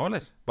rammeverkene nå,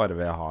 eller? Bare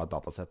ved å ha et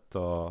datasett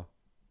og...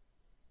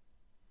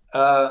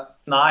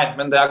 Nei,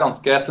 men det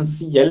ganske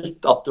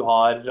essensielt at du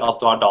har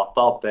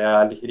data, at det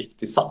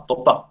riktig satt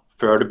opp da,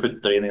 før du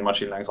putter inn i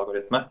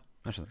maskinlæringsalgoritme.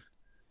 Jeg skjønner.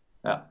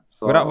 Ja,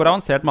 så... Hvor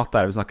avansert matte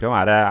det vi snakker om?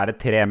 Det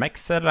 3MX,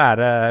 eller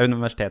det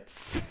universitets...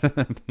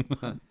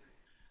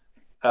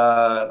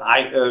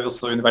 Nei,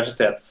 også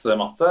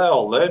universitetsmatte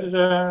holder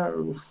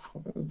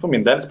for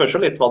min del. Spørs jo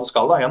litt hva du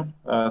skal da igjen.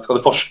 Skal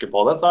du forske på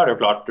det, så det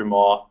jo klart du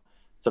må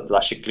sette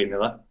deg skikkelig inn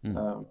i det.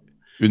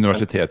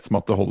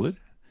 Universitetsmatte holder?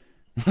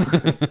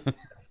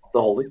 Det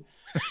holder.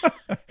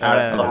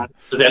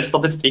 Spesielt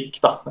statistikk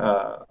da.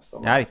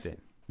 Ja, riktig.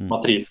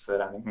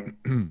 Matriseregning.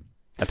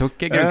 Jeg tok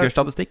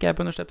grunnkursstatistikk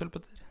på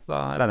universitetet, så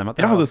regner jeg med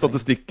at jeg hadde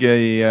statistikk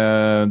i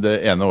det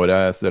ene året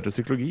jeg studerte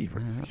psykologi,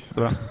 faktisk. Så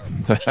bra.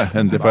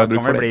 Endelig får jeg bruk for det. Da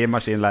kan vi bli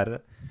maskinlærere.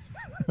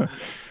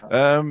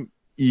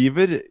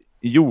 Iver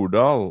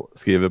Jordal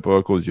skriver på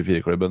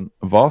Kode24-klubben: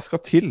 Hva skal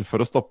til for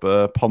å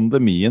stoppe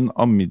pandemien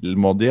av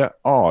middelmådige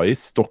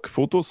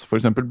AI-stokkfotos, for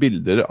eksempel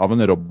bilder av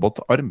en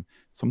robotarm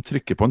som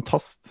trykker på en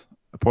tast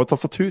på et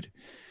tastatur?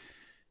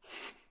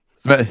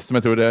 Som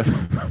jeg tror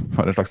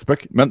var en slags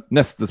spøk. Men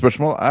neste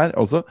spørsmål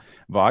også: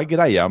 hva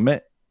greia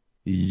med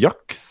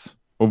JAX,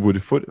 og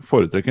hvorfor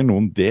foretrekker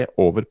noen det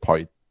over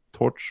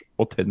PyTorch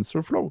og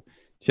TensorFlow?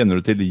 Kjenner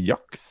du til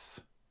JAX?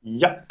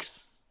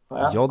 JAX?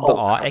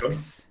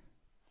 JAX.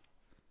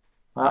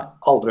 Jeg har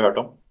aldri hørt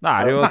om.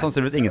 Det jo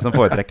sannsynligvis ingen som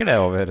foretrekker det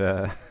over...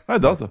 Nei,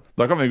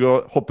 da kan vi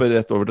hoppe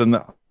rett over til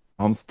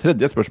hans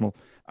tredje spørsmål.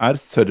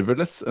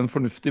 Serverless en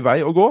fornuftig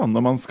vei å gå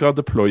når man skal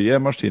deploye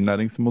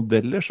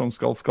maskinlæringsmodeller som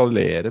skal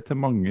skalere til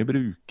mange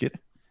brukere?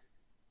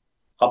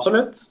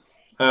 Absolutt.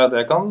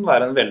 Det kan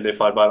være en veldig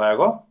farbar vei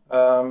å gå.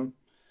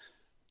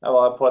 Jeg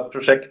var på et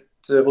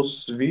prosjekt hos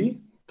Vy,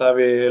 der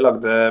vi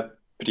lagde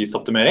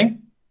prisoptimering.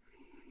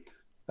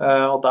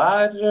 Og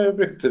der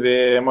brukte vi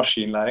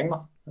maskinlæring da.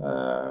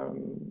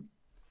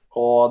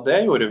 Og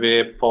det gjorde vi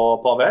på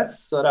AWS,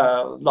 der jeg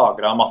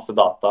lagret masse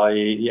data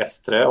i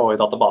S3 og i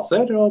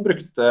databaser, og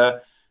brukte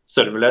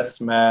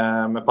serverless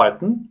med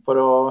Python for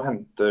å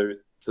hente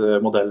ut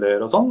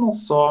modeller og sånn, og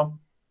så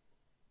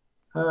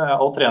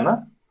og trene.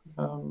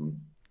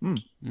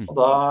 Og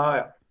da,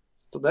 ja.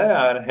 Så det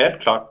helt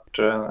klart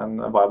en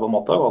viable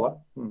måte å gå det.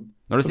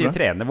 Når du sier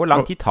trene, hvor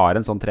lang tid tar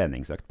en sånn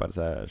treningsøkt, bare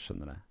så jeg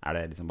skjønner det?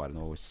 Det liksom bare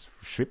noe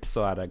swips, så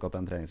det gått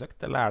en treningsøkt,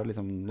 eller det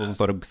liksom noe som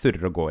står og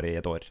surrer og går i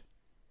et år?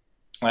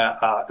 Ja,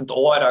 et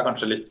år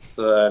kanskje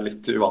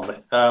litt uvanlig,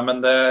 men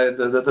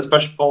det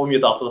spørs på hvor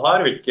mye data du har,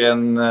 hvilken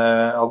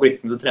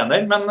algoritme du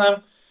trener, men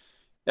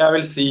jeg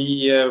vil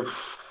si,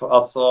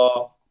 altså,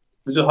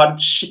 hvis du har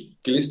et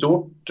skikkelig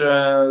stort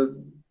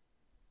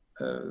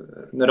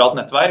neuralt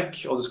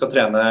nettverk, og du skal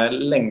trene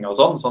lenge og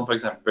sånn, som for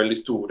eksempel de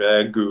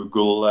store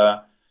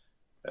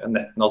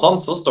Google-nettene og sånn,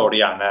 så står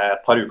det gjerne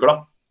et par uker da.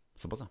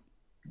 Såpass, ja.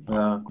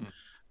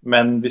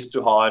 Men hvis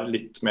du har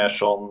litt mer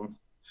sånn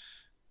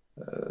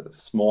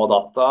små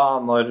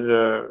data,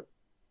 når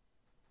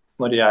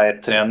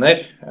jeg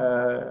trener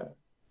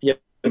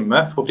hjemme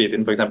på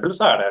fritiden for eksempel,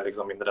 så det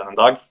liksom mindre enn en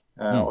dag.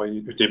 Og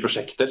ute i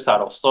prosjekter så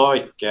det også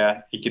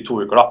ikke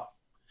 2 uker da.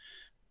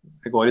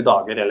 Det går i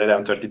dager eller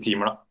eventuelt i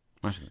timer da.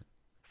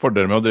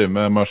 Fordelen med å drive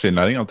med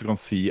maskinlæring at du kan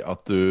si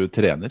at du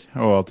trener,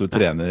 og at du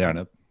trener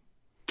gjerne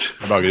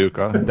dager i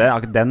uka.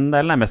 Den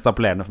delen mest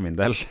appellerende for min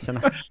del,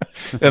 kjenner jeg.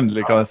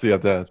 Endelig kan jeg si at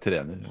jeg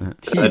trener.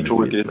 Det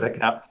 2 uker i trekk,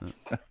 ja.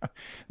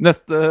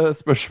 Neste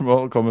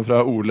spørsmål kommer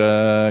fra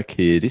Ole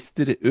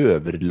Krister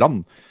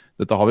Øverland.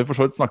 Dette har vi for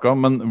så vidt snakket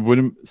om, men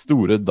hvor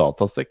store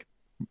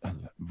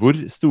Hvor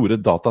store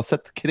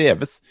datasett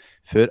kreves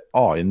før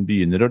AI-en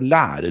begynner å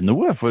lære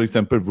noe? For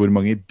eksempel, hvor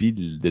mange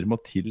bilder må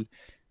til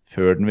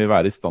før den vil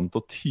være i stand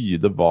til å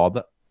tyde hva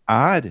det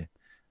er?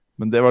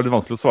 Men det var litt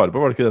vanskelig å svare på,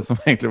 var det ikke det som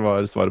egentlig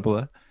var svaret på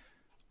det?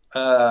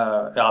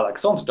 Ja, det er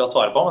ikke så vanskelig å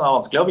svare på, men det er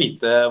vanskelig å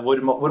vite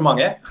hvor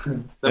mange.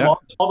 Det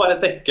må bare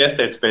dekke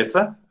state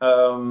spacet.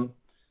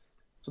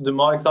 Så du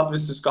må, ikke sant,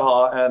 hvis du skal ha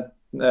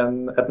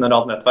et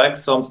neuralt nettverk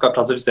som skal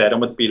klassifisere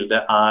om et bilde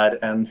er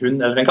en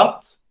hund eller en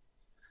katt,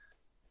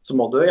 så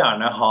må du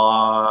gjerne ha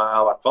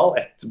i hvert fall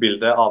ett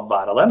bilde av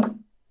hver av dem.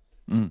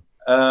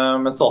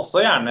 Men så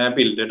også gjerne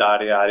bilder der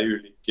de er i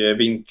ulike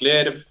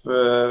vinkler,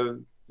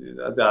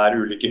 det er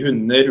ulike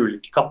hunder,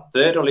 ulike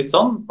katter og litt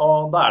sånn.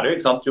 Og da er det jo,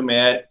 ikke sant, jo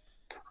mer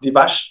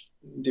divers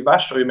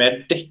og jo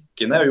mer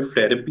dekkende og jo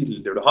flere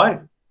bilder du har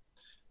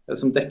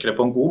som dekker det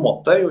på en god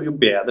måte, jo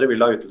bedre vil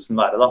da ytelsen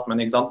være da.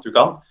 Men ikke sant,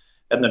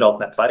 et neuralt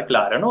nettverk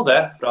lærer noe det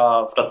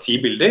fra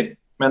 10 bilder,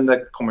 men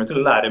det kommer til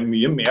å lære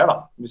mye mer da,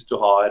 hvis du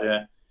har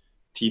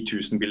 10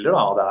 000 bilder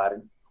da, og det er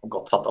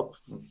godt satt opp.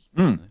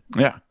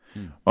 Ja.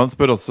 Og han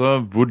spør også,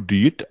 hvor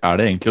dyrt er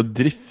det egentlig å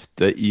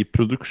drifte i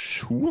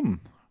produksjon?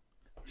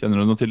 Kjenner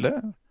du noe til det?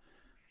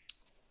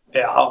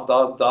 Ja,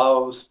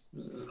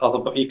 altså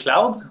i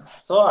cloud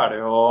så er det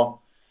jo,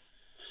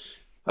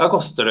 da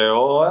koster det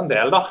jo en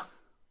del da.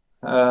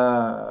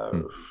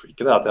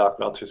 Ikke det at jeg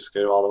akkurat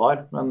husker hva det var,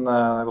 men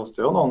det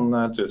koster jo noen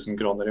 1000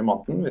 kroner i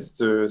måneden hvis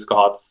du skal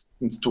ha et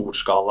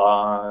storskala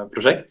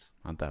prosjekt.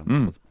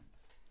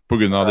 På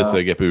grunn av disse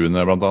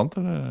GPU-ene blant annet,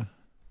 eller?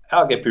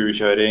 Ja,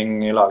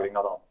 GPU-kjøring, lagring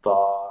av data,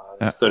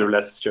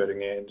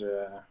 serverless-kjøringer,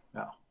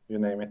 you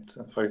name it,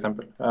 for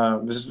eksempel.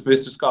 Hvis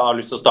du skal ha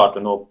lyst til å starte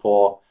noe på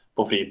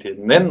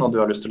fritiden din, og du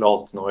har lyst til å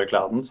hoste noe i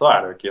clouden, så er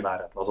det jo ikke i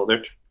nærheten av så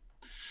dyrt.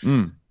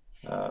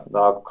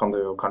 Da kan du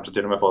jo kanskje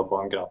til og med få det på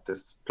en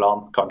gratis plan,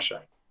 kanskje.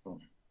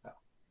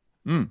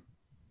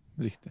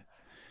 Riktig.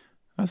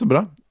 Det er så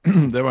bra.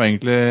 Det var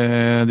egentlig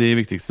de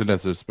viktigste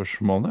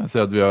leserspørsmålene. Jeg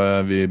ser at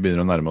vi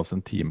begynner å nærme oss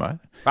en time her.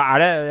 Hva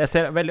er det? Jeg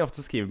ser veldig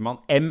ofte skriver man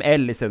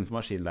ML i stedet for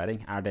maskinlæring.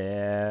 Er det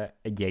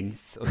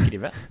gjengs å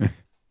skrive?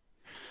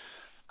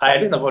 Jeg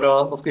er innenfor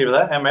å skrive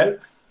det, ML.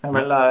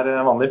 ML er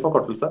vanlig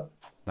forkortelse.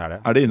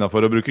 Er det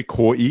innenfor å bruke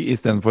KI i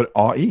stedet for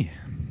AI?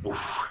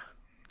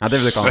 Ja, det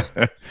vil det kalle.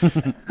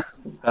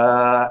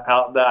 Ja,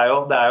 det er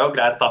jo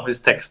greit da,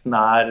 hvis teksten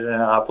er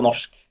på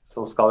norsk,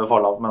 så skal vi få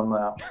lov, men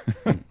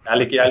jeg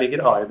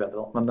liker AI bedre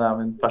da, men det er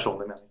min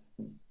personlige mening.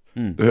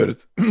 Det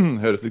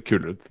høres litt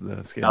kul ut.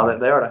 Det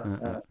gjør det.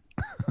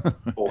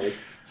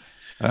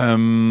 Det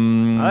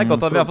er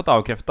godt at vi har fått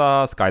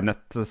avkreftet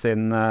Skynet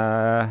sin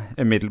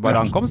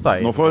umiddelbare ankomst da.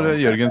 Nå får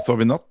Jørgen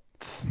sove i natt.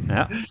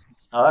 Ja,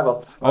 det er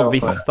godt. Og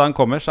hvis han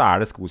kommer, så er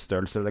det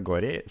skostørrelser det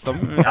går i, som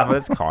er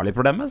faktisk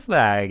Carly-problemet, så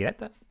det er greit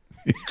det.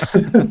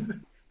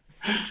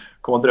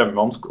 Kom og drømme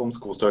om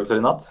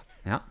skostørrelser i natt.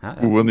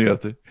 Gode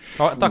nyheter.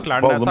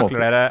 Takler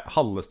dere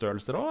halve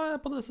størrelser også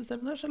på det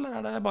systemet der, eller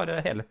er det bare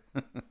hele?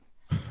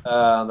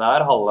 Det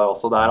er halve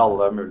også, det er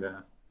alle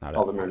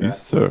mulige.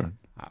 Søren.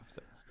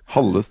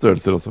 Halve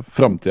størrelser også.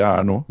 Fremtiden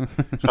er nå.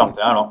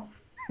 Fremtiden er nå.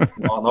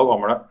 Nå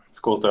kommer det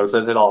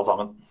skostørrelser til alle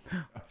sammen.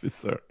 Fy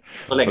søren.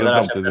 Så lenge det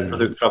er kjent et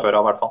produkt fra før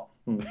av, i hvert fall.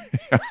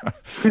 Ja,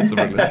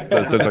 selvfølgelig.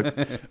 Selvsagt.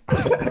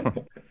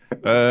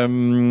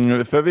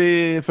 Før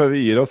vi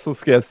gir oss, så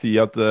skal jeg si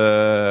at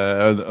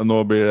nå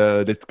blir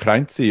det litt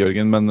kleint, sier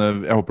Jørgen, men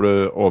jeg håper du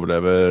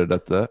overlever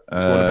dette.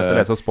 Skål, Petter,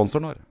 leser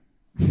sponsoren vår.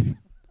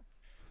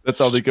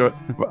 Dette hadde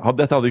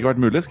ikke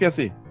vært mulig, skal jeg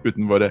si,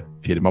 uten våre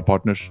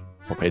firmapartners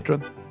på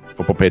Patreon.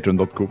 For på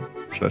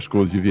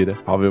patreon.com/kode24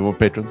 har vi vår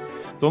Patreon.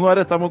 Så nå er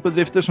dette mot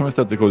bedrifter som vil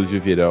støtte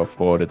Kode24 og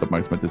få litt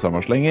oppmerksomhet i samme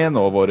slengen.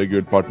 Og våre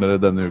gullpartnere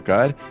denne uka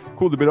er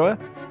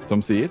Kodebyrået,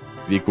 som sier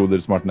vi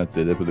koder smarte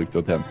nettsider, produkter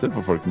og tjenester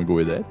for folk med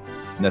gode ideer.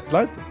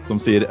 Netlight, som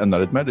sier enda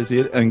litt mer. De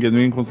sier en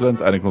genuin konsulent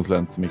er en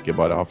konsulent som ikke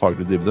bare har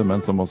faglig dybde, men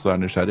som også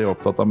er nysgjerrig og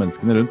opptatt av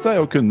menneskene rundt seg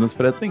og kundenes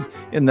forretning.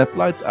 I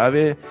Netlight er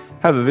vi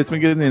haugevis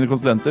med genuine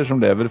konsulenter som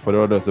lever for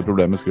å løse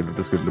problemer skulder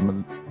til skulder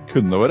med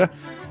kundene våre.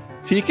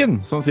 Fiken,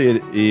 som sier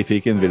i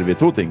Fiken vil vi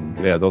 2 ting.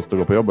 Glede oss til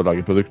å gå på jobb og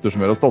lage produkter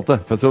som gjør oss stolte.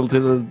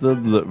 Facilitated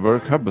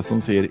Work Hub, som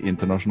sier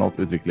internasjonalt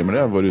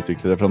utviklermiljø, hvor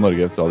utviklere fra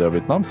Norge, Australia og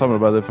Vietnam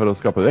samarbeider for å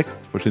skape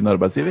vekst for sin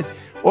arbeidsgiver.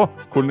 Og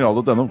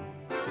kolonial.no,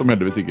 som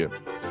heldigvis ikke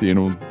sier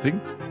noen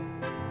ting.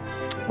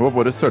 Og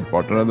våre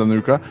sølvpartnere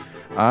denne uka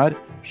er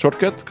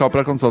Shortcut,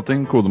 Capra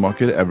Consulting,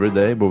 Kodemaker,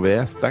 Everyday,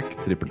 Bouvet, Stack,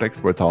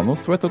 TrippelTex, Boitano,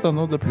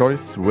 Sweat.no, Deploy,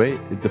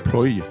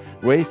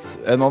 Waze,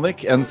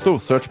 Enonic, Enso,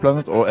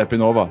 SearchPlanet og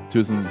Epinova.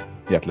 Tusen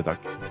hjertelig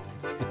takk.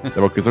 Det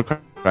var ikke så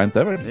kleint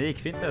det, vel? Det gikk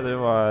fint, det. Du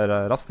var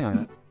rask en gang.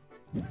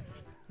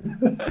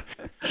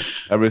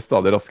 Jeg blir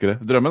stadig raskere.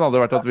 Drømmen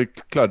hadde vært at vi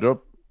klarer å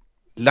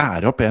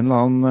lære opp en eller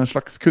annen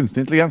slags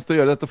kunstig intelligens til å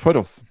gjøre dette for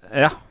oss.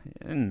 Ja.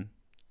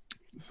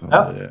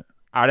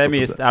 Er det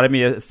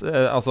mye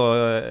altså,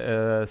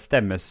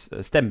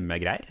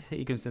 stemmegreier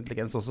i kunstig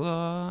intelligens også?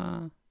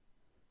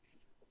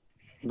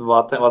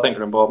 Hva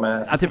tenker du på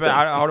med stemme?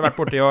 Har du vært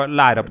borti å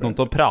lære opp noen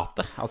til å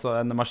prate? Altså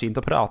en maskin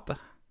til å prate?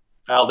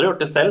 Jeg har aldri gjort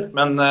det selv,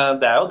 men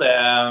det er jo det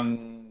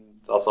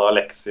altså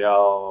Alexia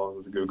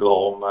og Google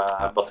Home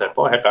er basert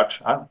på, helt klart.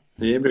 Ja,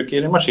 de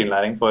bruker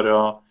maskinlæring for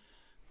å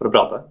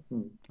prate.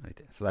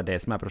 Så det er det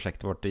som er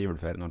prosjektet vårt i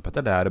juleferien,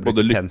 Petter. Det er å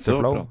bruke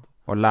TensorFlow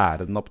og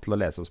lære den opp til å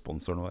lese opp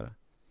sponsorene våre.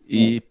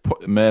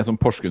 Med sånn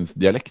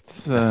porsgrunnsdialekt.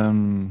 Det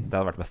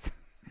hadde vært best.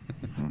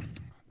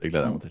 Det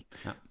gleder jeg meg til.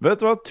 Ja. Vet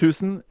du hva,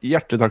 tusen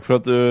hjertelig takk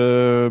for at du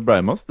ble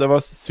med oss. Det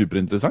var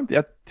superinteressant.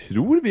 Jeg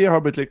tror vi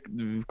har blitt litt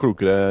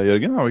klokere,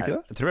 Jørgen, har vi ikke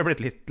det? Jeg tror vi har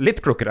blitt litt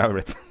klokere, har vi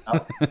blitt. Ja,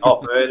 jeg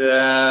håper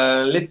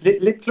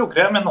litt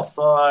klokere, men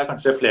også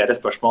kanskje flere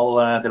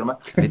spørsmål til og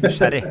med. Litt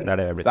nysgjerrig, det er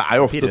det vi har blitt. Det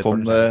er jo ofte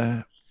sånn,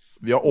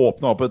 vi har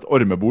åpnet opp et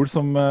ormebord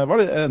som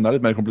var enda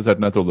litt mer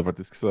komplisert enn jeg trodde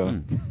faktisk, så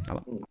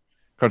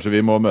kanskje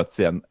vi må møtes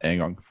igjen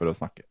en gang for å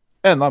snakke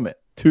enda mer.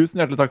 Tusen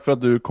hjertelig takk for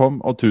at du kom,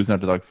 og tusen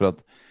hjertelig takk for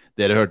at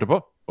dere hørte på,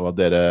 og at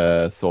dere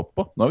så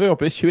på. Nå er vi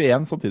oppe i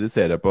 21 samtidig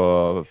seere på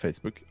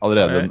Facebook,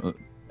 allerede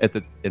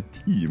etter en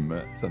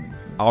time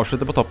sending.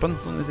 Avslutte på toppen,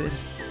 som vi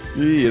sier.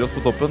 Vi gir oss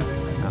på toppen.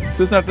 Ja.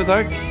 Tusen hjertelig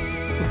takk.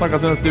 Så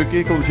snakkes vi neste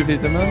uke i Kode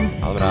 24-timen.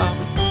 Ha det bra.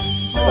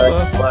 Ha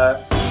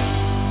det.